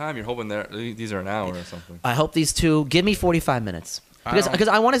run time? You're hoping these are an hour or something. I hope these 2 give me 45 minutes. I Because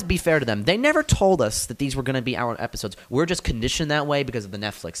I want to be fair to them. They never told us that these were going to be hour episodes. We're just conditioned that way because of the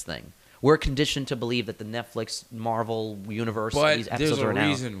Netflix thing. We're conditioned to believe that the Netflix Marvel universe, But these there's episodes a are an hour.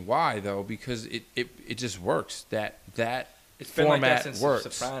 reason why, though, because it just works. That It's been like format that since works.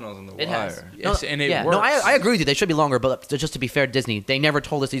 The Sopranos and The It has. Wire. Yes, and it No, works. I agree with you. They should be longer, but just to be fair to Disney, they never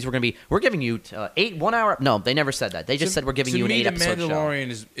told us these were going to be. We're giving you 1 hour. No, they never said that. They just said we're giving you an 8-episode The show.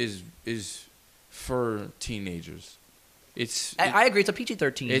 Mandalorian is for teenagers. It's I agree. It's a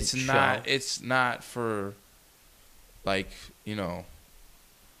PG-13. it's show. not it's not for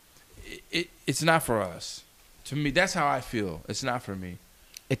it's not for us. To me, that's how I feel. It's not for me.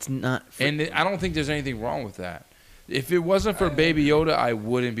 It's not. And I don't think there's anything wrong with that. If it wasn't for Baby Yoda, I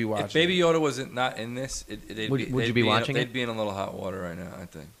wouldn't be watching. If Baby Yoda wasn't not in this, Would you be watching it? They'd be in a little hot water right now, I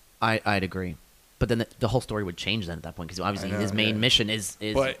think. I'd agree. But then the whole story would change then at that point because obviously I know, his main yeah. mission is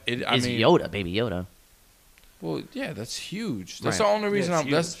But I mean- Yoda, Baby Yoda. Well, yeah, that's huge. That's Right. the only reason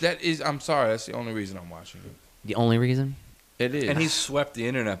it's I'm sorry. That's the only reason I'm watching it. The only reason. It is. And he's swept the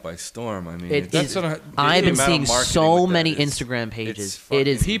internet by storm. I mean, It That's is. what I've been the amount of seeing marketing so with that many is- Instagram it's pages. fucking- It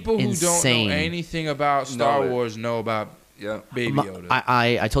is people who insane. don't know anything about Star Know it. Wars know about yeah. Baby Yoda.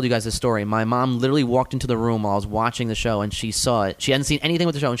 I told you guys this story. My mom literally walked into the room while I was watching the show, and she saw it. She hadn't seen anything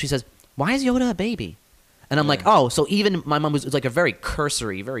with the show, and she says, "Why is Yoda a baby?" And I'm like, "Oh, so even my mom was like a very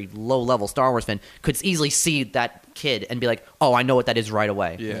cursory, very low-level Star Wars fan, could easily see that kid and be like, oh, I know what that is right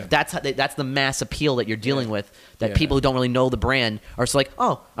away." Yeah. That's the mass appeal that you're dealing with. That Yeah. people who don't really know the brand are just like,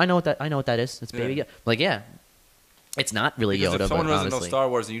 "Oh, I know what that is. It's Baby Yeah. Yoda." Like, yeah, it's not really Because Yoda, if someone but doesn't know obviously. Star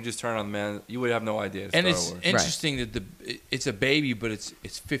Wars and you just turn on the man, you would have no idea. It's And Star it's Wars. interesting that it's a baby, but it's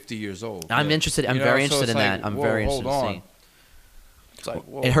 50 years old. I'm interested. I'm very interested in that. I'm very interested to see. It's like,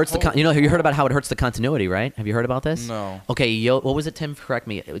 whoa, It hurts hold- you heard about how it hurts the continuity, right? Have you heard about this? No. Okay, what was it, Tim? Correct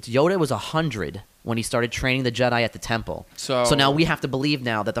me. Yoda was 100 when he started training the Jedi at the temple. So now we have to believe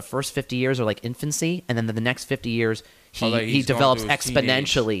now that the first 50 years are like infancy, and then the next 50 years like he he's going develops through his teenage.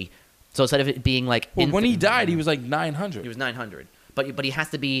 exponentially. So instead of it being like Well, when he died, he was like 900. he was 900, but he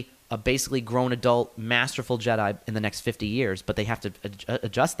has to be a basically grown adult, masterful Jedi in the next 50 years. But they have to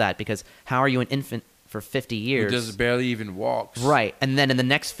adjust that because how are you an infant for 50 Who years? just barely even walks. Right, and then in the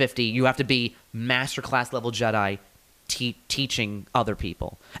next 50, you have to be master class level Jedi teaching other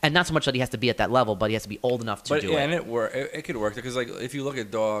people. And not so much that he has to be at that level, but he has to be old enough to But do yeah, it. and it could work because like if you look at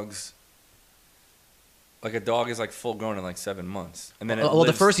dogs, like a dog is like full grown in like 7 months, and then it Well, the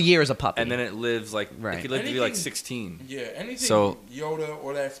lives- first year is a puppy. and then it lives like Right. it could live to be like Anything- 16. Yeah, anything So- Yoda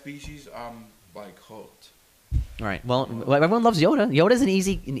or that species, I'm like hooked. Right. Well, everyone loves Yoda. Yoda's an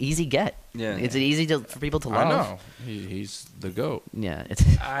easy get. Yeah. It's easy for people to love. I know. He's the GOAT. Yeah. It's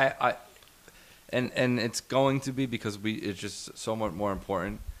And it's going to be because it's just so much more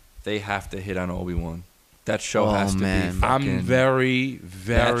important. They have to hit on Obi-Wan. That show Oh, has to man. be. Fucking, I'm very,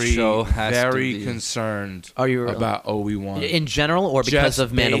 very, show has to very be- concerned Are you about Obi-Wan. in general or because Just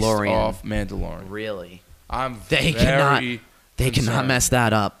of Mandalorian? Based off Mandalorian. Really? I'm They very cannot concerned. mess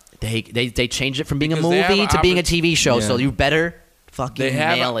that up. They changed it from being Because a they have movie an to being a TV show. So Yeah. you better fucking They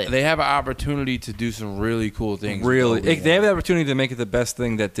have nail it. they have an opportunity to do some really cool things. Really, they have the opportunity to make it the best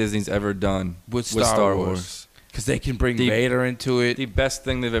thing that Disney's ever done with Star Wars because they can bring The- Vader into it. The best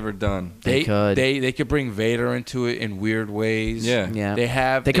thing they've ever done. They could. They could bring Vader into it in weird ways. Yeah. Yeah.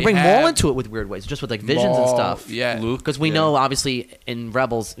 They could bring have Maul into it with weird ways, just with like visions and Maul, stuff. Yeah, Luke. Because we Yeah. know, obviously, in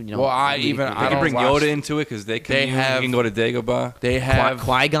Rebels, you know. Well, I we- even- we- They I can don't bring watch- Yoda into it because they They can. have- You can go to Dagobah. they have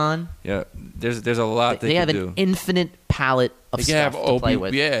Qui-Gon. Yeah, there's a lot They they have can an do. infinite palette of they can stuff have to play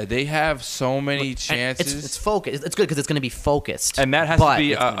with. Yeah, they have so many And chances. It's focused. It's good because it's going to be focused. And that has But to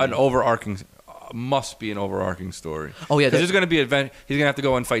be it's gonna an be- overarching, must be an overarching story. Oh, yeah, 'Cause there's going to be adventure. He's going to have to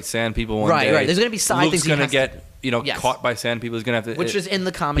go and fight sand people one Right, day. right. There's gonna be side Luke's things he going to has to- get Yes. caught by sand people. He's going to have to. which is in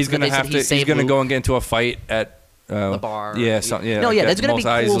the comics. He's going to they said have he to. He's saved going to go Luke, and get into a fight at the bar. Yeah, No, like yeah. at There's going to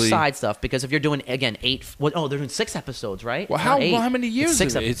Mos be cool Eisley. side stuff because if you're doing again 8. They're doing 6 episodes, right? well, Not 8. how many years? It's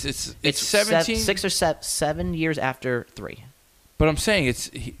 6 is it? episodes. It's 17. 6 or 7 years after 3. But I'm saying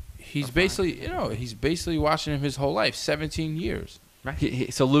He's Or basically, he's basically watching him his whole life, 17 years.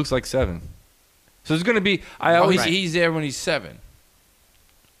 Right. So Luke's like 7. So it's gonna be. He's there when he's 7.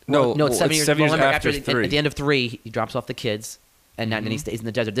 No, it's 7 years. Well, remember, after 3. At the end of 3, he drops off the kids, and then he stays in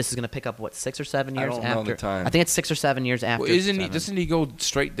the desert. This is going to pick up, what, 6 or 7 years don't after? know the time. I think it's 6 or 7 years after. Well, seven. doesn't he go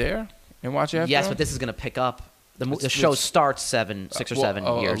straight there and watch after Yes, him? but this is going to pick up. The show starts 6 or 7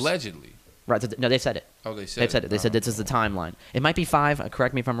 years. Allegedly. Right. No, they said it. Oh, they said They've said it. They said this is the timeline. It might be 5.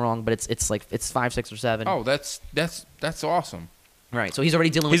 Correct me if I'm wrong, but it's 5, 6, or 7. Oh, that's awesome. Right. So he's already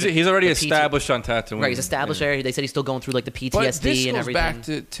dealing with. He's already the established on Tatooine. Right. He's established there. They said he's still going through like the PTSD But this and goes everything. back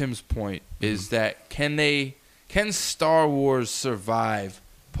to Tim's point: is that can Star Wars survive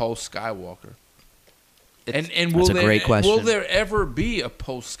post Skywalker? And will That's a great question. Will there ever be a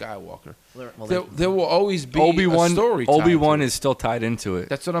post Skywalker? Well, There will always be Obi-Wan. a story. tied Obi-Wan to it. is still tied into it.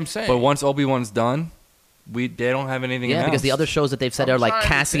 That's what I'm saying. But once Obi-Wan's done, they don't have anything. Yeah, announced. because the other shows that they've said I'm are like trying to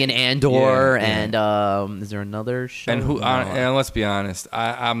Cassian think. Andor Yeah, and is there another show? And No. and let's be honest,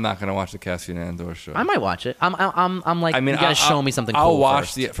 I'm not gonna watch the Cassian Andor show. I might watch it. I'm like, I mean, you gotta I'll- show me something. I'll cool watch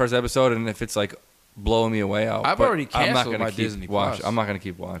first. the first episode, and if it's like blowing me away, I've but already I'm not canceled gonna my keep Disney watch. Plus. I'm not gonna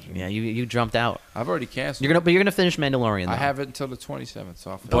keep watching. Yeah, you jumped out. I've already canceled. But you're gonna finish Mandalorian. Though. I have it until the 27th.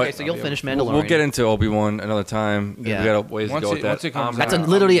 So Okay, so you'll finish Mandalorian. We'll get into Obi-Wan another time. Yeah. We got a ways to Once go it- with that. once it comes That's out. that's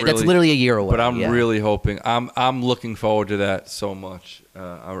literally a year away. But I'm yeah. really hoping. I'm looking forward to that so much.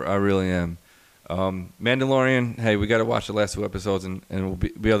 I really am. Mandalorian. Hey, we got to watch the last 2 episodes, and we'll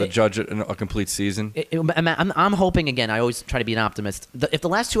be able to judge it in a complete season. I'm hoping again. I always try to be an optimist. If the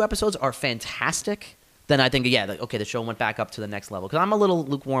last 2 episodes are fantastic, then I think okay, the show went back up to the next level. Because I'm a little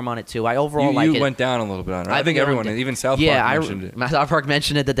lukewarm on it too. I overall like it. You went down a little bit on it. I I've think been everyone, going down. even South Park mentioned it. South Park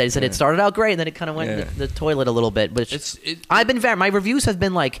mentioned it that they said it started out great and then it kind of went Yeah. the toilet a little bit. But I've been my reviews have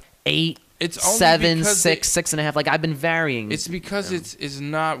been like 8, It's only 7, because 6, 6.5. Like I've been varying. It's because it's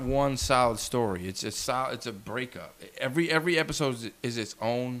not one solid story. It's a breakup. Every episode is its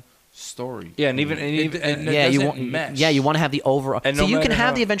own story. Yeah, and even It yeah, doesn't mesh. you want to have the overall. And So no you can matter have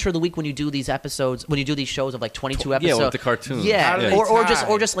how- the adventure of the week when you do these episodes, when you do these shows of like 22 Yeah, episodes. with the cartoons. Yeah, How do they or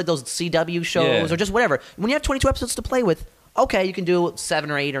tie? just like those CW shows Yeah. or just whatever. When you have 22 episodes to play with, okay, you can do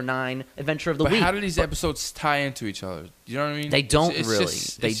 7 or 8 or 9 adventure of the But week. how do these episodes tie into each other? You know what I mean? They don't really.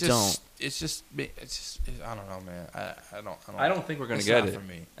 Just, They it's don't. just I don't know, man. I don't think we're gonna It's get not it. for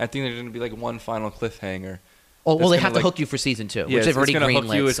me. I think there's gonna be like one final cliffhanger. Oh, well, That's they gonna, have to like- hook you for season 2, Yeah, which they've already it's gonna hook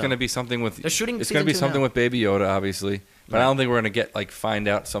greenlit. you. It's so. gonna be something with. They're shooting It's gonna be season 2 something now. with Baby Yoda, obviously. But Right. I don't think we're gonna find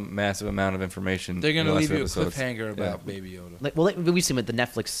out some massive amount of information. They're in gonna the last leave you a episodes. cliffhanger Yeah. about Baby Yoda. We've seen with the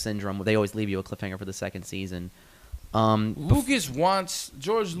Netflix syndrome. They always leave you a cliffhanger for the second season.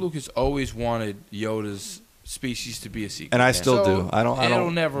 George Lucas always wanted Yoda's species to be a secret, And I still do. I It'll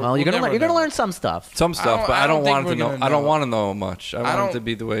don't. never. Well, you're we'll gonna never you're gonna know. learn some stuff. Some stuff, but I don't think want we're to know. gonna I don't know. want to know much. I want it don't- to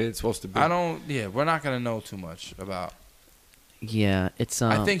be the way it's supposed to be. Yeah, we're not gonna know too much about. Yeah, it's.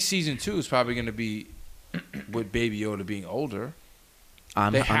 I think season 2 is probably gonna be with Baby Yoda being older.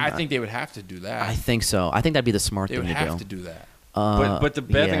 I think they would have to do that. I think so. I think that'd be the smart they thing would to have do. to do that. But the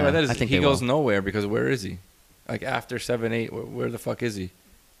bad thing yeah, about that I is think he they goes will. nowhere because where is he? Like after 7, 8, where the fuck is he?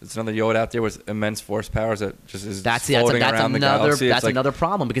 There's another Yoda out there with immense force powers that just is floating around the galaxy. It's That's like,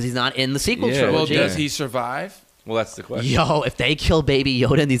 problem because he's not in the sequel Yeah, Well, trilogy. does he survive? well, that's the question. Yo, if they kill Baby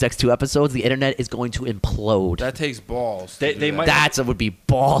Yoda in these next 2 episodes, the internet is going to implode. That takes balls. They to do might- that. That would be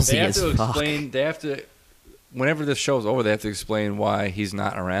ballsy They have as to fuck. explain. They have to. Whenever this show's over, they have to explain why he's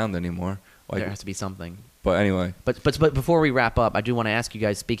not around anymore. Like, There has to be something. but anyway, But before we wrap up, I do want to ask you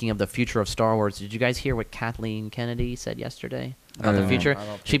guys. Speaking of the future of Star Wars, did you guys hear what Kathleen Kennedy said yesterday about the don't future? I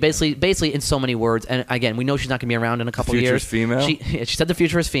don't She basically in so many words, and again, we know she's not going to be around in a couple future's years. female? She said the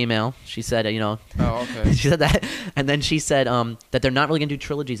future is female. She said, Oh, okay. she said that, and then she said that they're not really going to do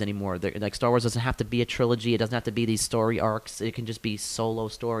trilogies anymore. Like Star Wars doesn't have to be a trilogy. It doesn't have to be these story arcs. It can just be solo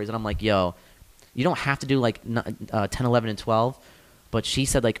stories. And I'm like, yo, you don't have to do like 10, 11, and 12. But she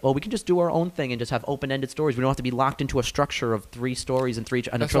said, like, oh, we can just do our own thing and just have open-ended stories. We don't have to be locked into a structure of 3 stories and 3 and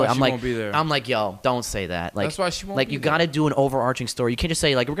a That's trilogy. why I'm she like, won't be there. I'm like, yo, don't say that. Like, That's why she won't Like, be you there. got to do an overarching story. You can't just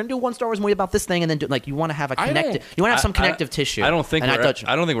say like, we're gonna do one Star Wars movie about this thing and then do like you want to have a I connected. don't- You want to have some I- connective tissue. I don't think And we're, thought-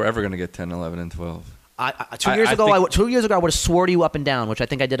 I don't think we're ever going to get 10, 11, and 12. 2 years I ago, think- 2 years ago, I would have swore to you up and down, which I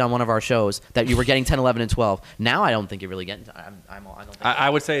think I did on one of our shows, that you were getting 10, 11, and 12. Now I don't think you're really getting. I don't think. I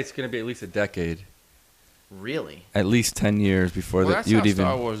would say it's going to be at least a decade, Really? at least 10 years before Well, that that's you'd how even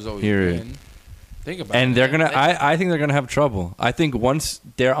Star Wars has always hear been. it. Think about And it. they're gonna. I think they're gonna have trouble. I think once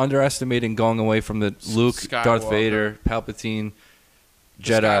they're underestimating going away from the Luke, Darth Skywalker. Vader, Palpatine, The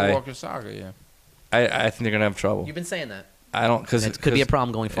Jedi. Skywalker saga, yeah. I think they're gonna have trouble. You've been saying that. I don't because It could be a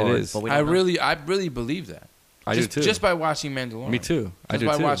problem going forward. is. But we I don't know. really believe that. I do too. Just by watching Mandalorian. Me too. I do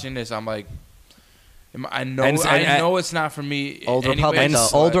Just by too. watching this, I'm like, I know, And- I know it's not for me. Old anyways, Republic.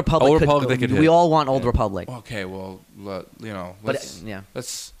 but- Old Republic. Old Republic they could we hit. all want Old Republic. Okay, well, you know, But yeah.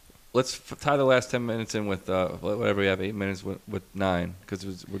 Let's tie the last 10 minutes in with whatever we have, 8 minutes with 9,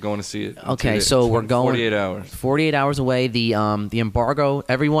 because we're going to see it. Okay, so we're going 48 hours. 48 hours away. The embargo.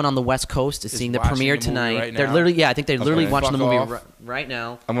 Everyone on the West Coast is seeing the watching premiere the movie tonight. right They're now? literally, I think they're literally Okay. watching the Fuck movie off. right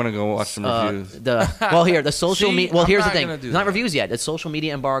now. I'm gonna go watch some reviews. The social See, media. Well, I'm here's the not thing. gonna do It's not that. reviews yet. The social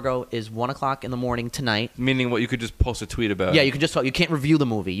media embargo is 1:00 in the morning tonight. Meaning what you could just post a tweet about. Yeah, you can just talk. You can't review the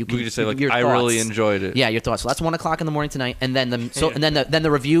movie. You We can could just say like, your I really thoughts. enjoyed it. Yeah, your thoughts. So that's 1:00 in the morning tonight, and then then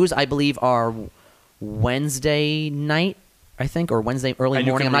the reviews I believe are Wednesday night. I think, or Wednesday early And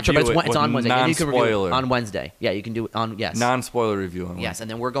you morning. can I'm not sure, but review it's it on with Wednesday. And you can review it non-spoiler. on Wednesday. Yeah, you can do it on Non-spoiler review. On Yes, and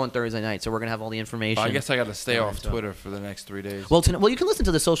then we're going Thursday night, so we're gonna have all the information. I guess I got to stay Yeah, off so- Twitter for the next 3 days. Well, you can listen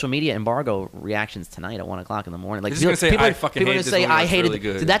to the social media embargo reactions tonight at 1:00 in the morning. Like They're just gonna say, "I fucking people are hate gonna this say movie, I that's hated. really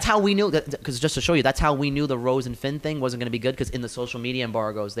good." So that's how we knew that. Because just to show you, that's how we knew the Rose and Finn thing wasn't gonna be good. Because in the social media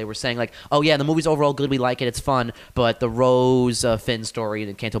embargoes, they were saying like, "Oh yeah, the movie's overall good. We like it. It's fun." But the Rose Finn story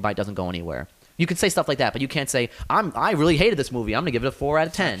and Canto Bight doesn't go anywhere. You can say stuff like that, but you can't say I really hated this movie. I'm gonna give it a 4 out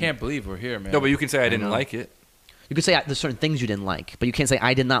of 10. I can't believe we're here, man. No, but you can say I didn't know. like it. You could say there's certain things you didn't like, but you can't say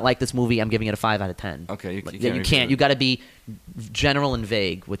I did not like this movie. I'm giving it a 5 out of 10. Okay, you Like, can't you review can't. it. You got to be general and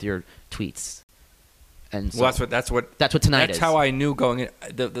vague with your tweets. And so Well, that's what that's what tonight That's is. how I knew going in.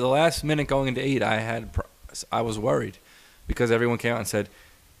 The last minute going into 8, I was worried because everyone came out and said,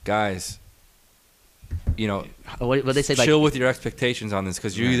 guys, you know, what they say? chill Like, with your expectations on this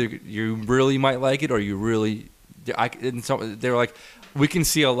because Right. you really might like it or you really. They were like, we can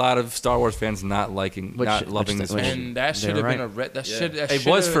see a lot of Star Wars fans not loving this movie. and that should have They're been a red. That should. That It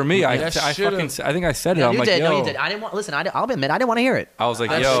was should've- for me. I that think I said it. yeah, I'm you like, did. yo. No, you did. I didn't want. Listen, I'll admit, I didn't want to hear it. I was like,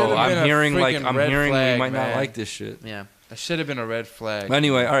 That yo, should've been I'm a hearing freaking red we flag, might not man. like this shit. Yeah. That should have been a red flag.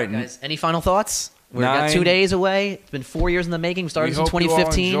 Anyway, all right. Guys, any final thoughts? We've got 2 9. days away. It's been 4 years in the making. We started We in hope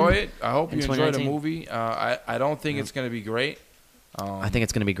 2015. you all enjoy it. I hope and you enjoy the 2019. movie. I don't think it's going to be great. I think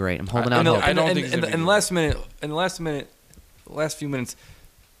it's going to be great. I'm holding out In the, hope. I don't in think it's the, gonna in be the last minute, last few minutes,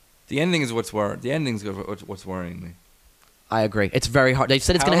 the ending is what's worrying me. I agree. It's very hard. They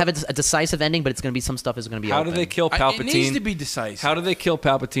said it's How- going to have a decisive ending, but it's going to be some stuff is going to be How open. do they kill Palpatine? It needs to be decisive. How do they kill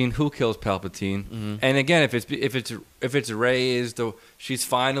Palpatine? Who kills Palpatine? Mm-hmm. And again, if it's Rey she's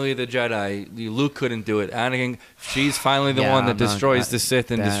finally the Jedi. Luke couldn't do it. Anakin, she's finally the Yeah, one that I'm not- destroys the Sith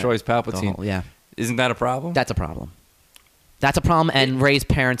and that- destroys The Palpatine. whole- yeah. Isn't that a problem? That's a problem. That's a problem, and Rey's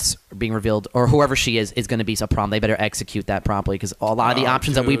parents being revealed, or whoever she is going to be a problem. They better execute that properly, because a lot of the Oh,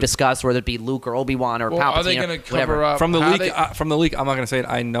 options that we've dude. discussed, whether it be Luke or Obi-Wan or Well, Palpatine, are they or going to whatever. cover up From the how leak, they- I'm not going to say it.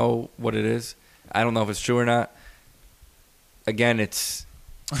 I know what it is. I don't know if it's true or not. Again, it's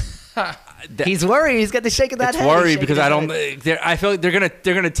He's worried. He's got the shake of that it's head. worried He's because shaking his head. I feel like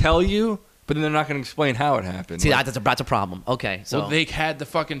they're gonna tell you, but then they're not gonna explain how it happened. See, Like- that's a problem. Okay, so Well, they had the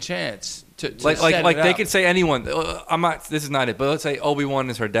fucking chance to like set it they up. could say anyone. I'm not. This is not it. But let's say Obi-Wan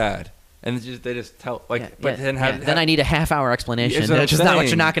is her dad, and they just tell Yeah, But yeah, then yeah. Then I need a half-hour explanation, That's what I'm which is not what you're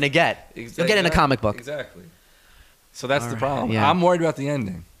saying. not going to get. You'll get in a comic book. Exactly. So that's All the right, problem. yeah. I'm worried about the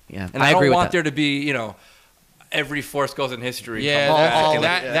ending, Yeah, and I I agree don't with want that. there to be every Force goes in history. Yeah, comes back all- and,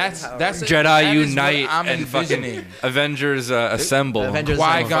 like, that's Jedi that is what unite I'm and envisioning. fucking Avengers assemble. Avengers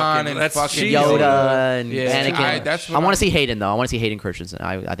Qui-Gon and That's fucking cheesy. Yoda and Yeah, Anakin. that's I what want I'm- to see Hayden though. I want to see Hayden Christensen.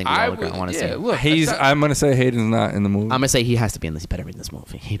 I think we all agree. I want to see. Him. Look, I'm gonna say Hayden's not in the movie. I'm gonna say he has to be in this. He better be in this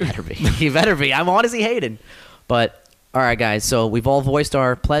movie. He better be. He better be. I want to see Hayden. But all right, guys. So we've all voiced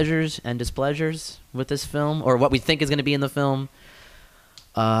our pleasures and displeasures with this film, or what we think is going to be in the film.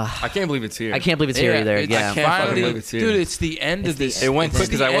 I can't believe it's here. I can't believe it's here either. it's Yeah. I can't fucking finally, believe it's here. dude, it's the end It's of the- this. It went It's quick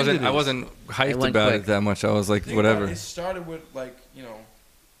the because I end of wasn't this. hyped went about quick. it that much. I was like, Think whatever. about it, It started with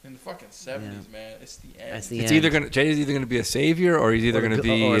in the fucking 70s, man. It's the end. That's the It's end. Jay's either gonna be a savior or he's either gonna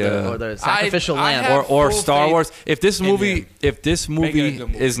be or the sacrificial I lamb. have or full Star faith Wars. If this in movie him. if this Making a movie good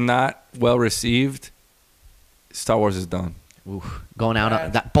movie. is not well received, Star Wars is done. Ooh, going out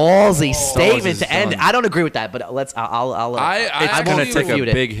on that ballsy statement is to end. done. I don't agree with that, but let's. I'll. It's I gonna won't take a refute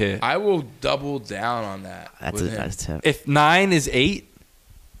it. big hit. I will double down on that. That's with it. him. That's it. If 9 is 8,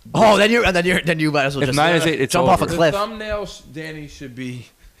 Oh, then you might as well If just 9 is 8, it's jump off a over. The cliff. thumbnail, Danny, should be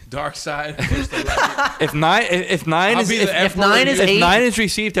Dark Side. Mr. Left. if 9 I'll is be the if Emperor 9 is of if 8 9 is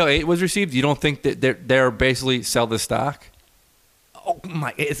received how 8 was received, you don't think that they're basically sell the stock? Oh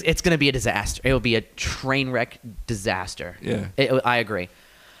my! It's going to be a disaster. It will be a train wreck disaster. Yeah. I agree.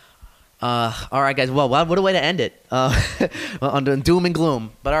 All right, guys. Well, what a way to end it. On doom and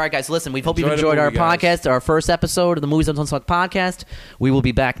gloom. But all right, guys. Listen, we hope you've Enjoy the enjoyed our movie, guys. podcast, our first episode of the Movies Don't Suck podcast. We will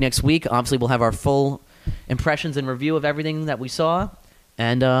be back next week. Obviously, we'll have our full impressions and review of everything that we saw.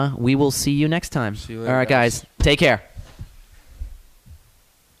 And we will see you next time. See you later, All right, guys. Take care.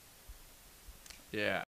 Yeah.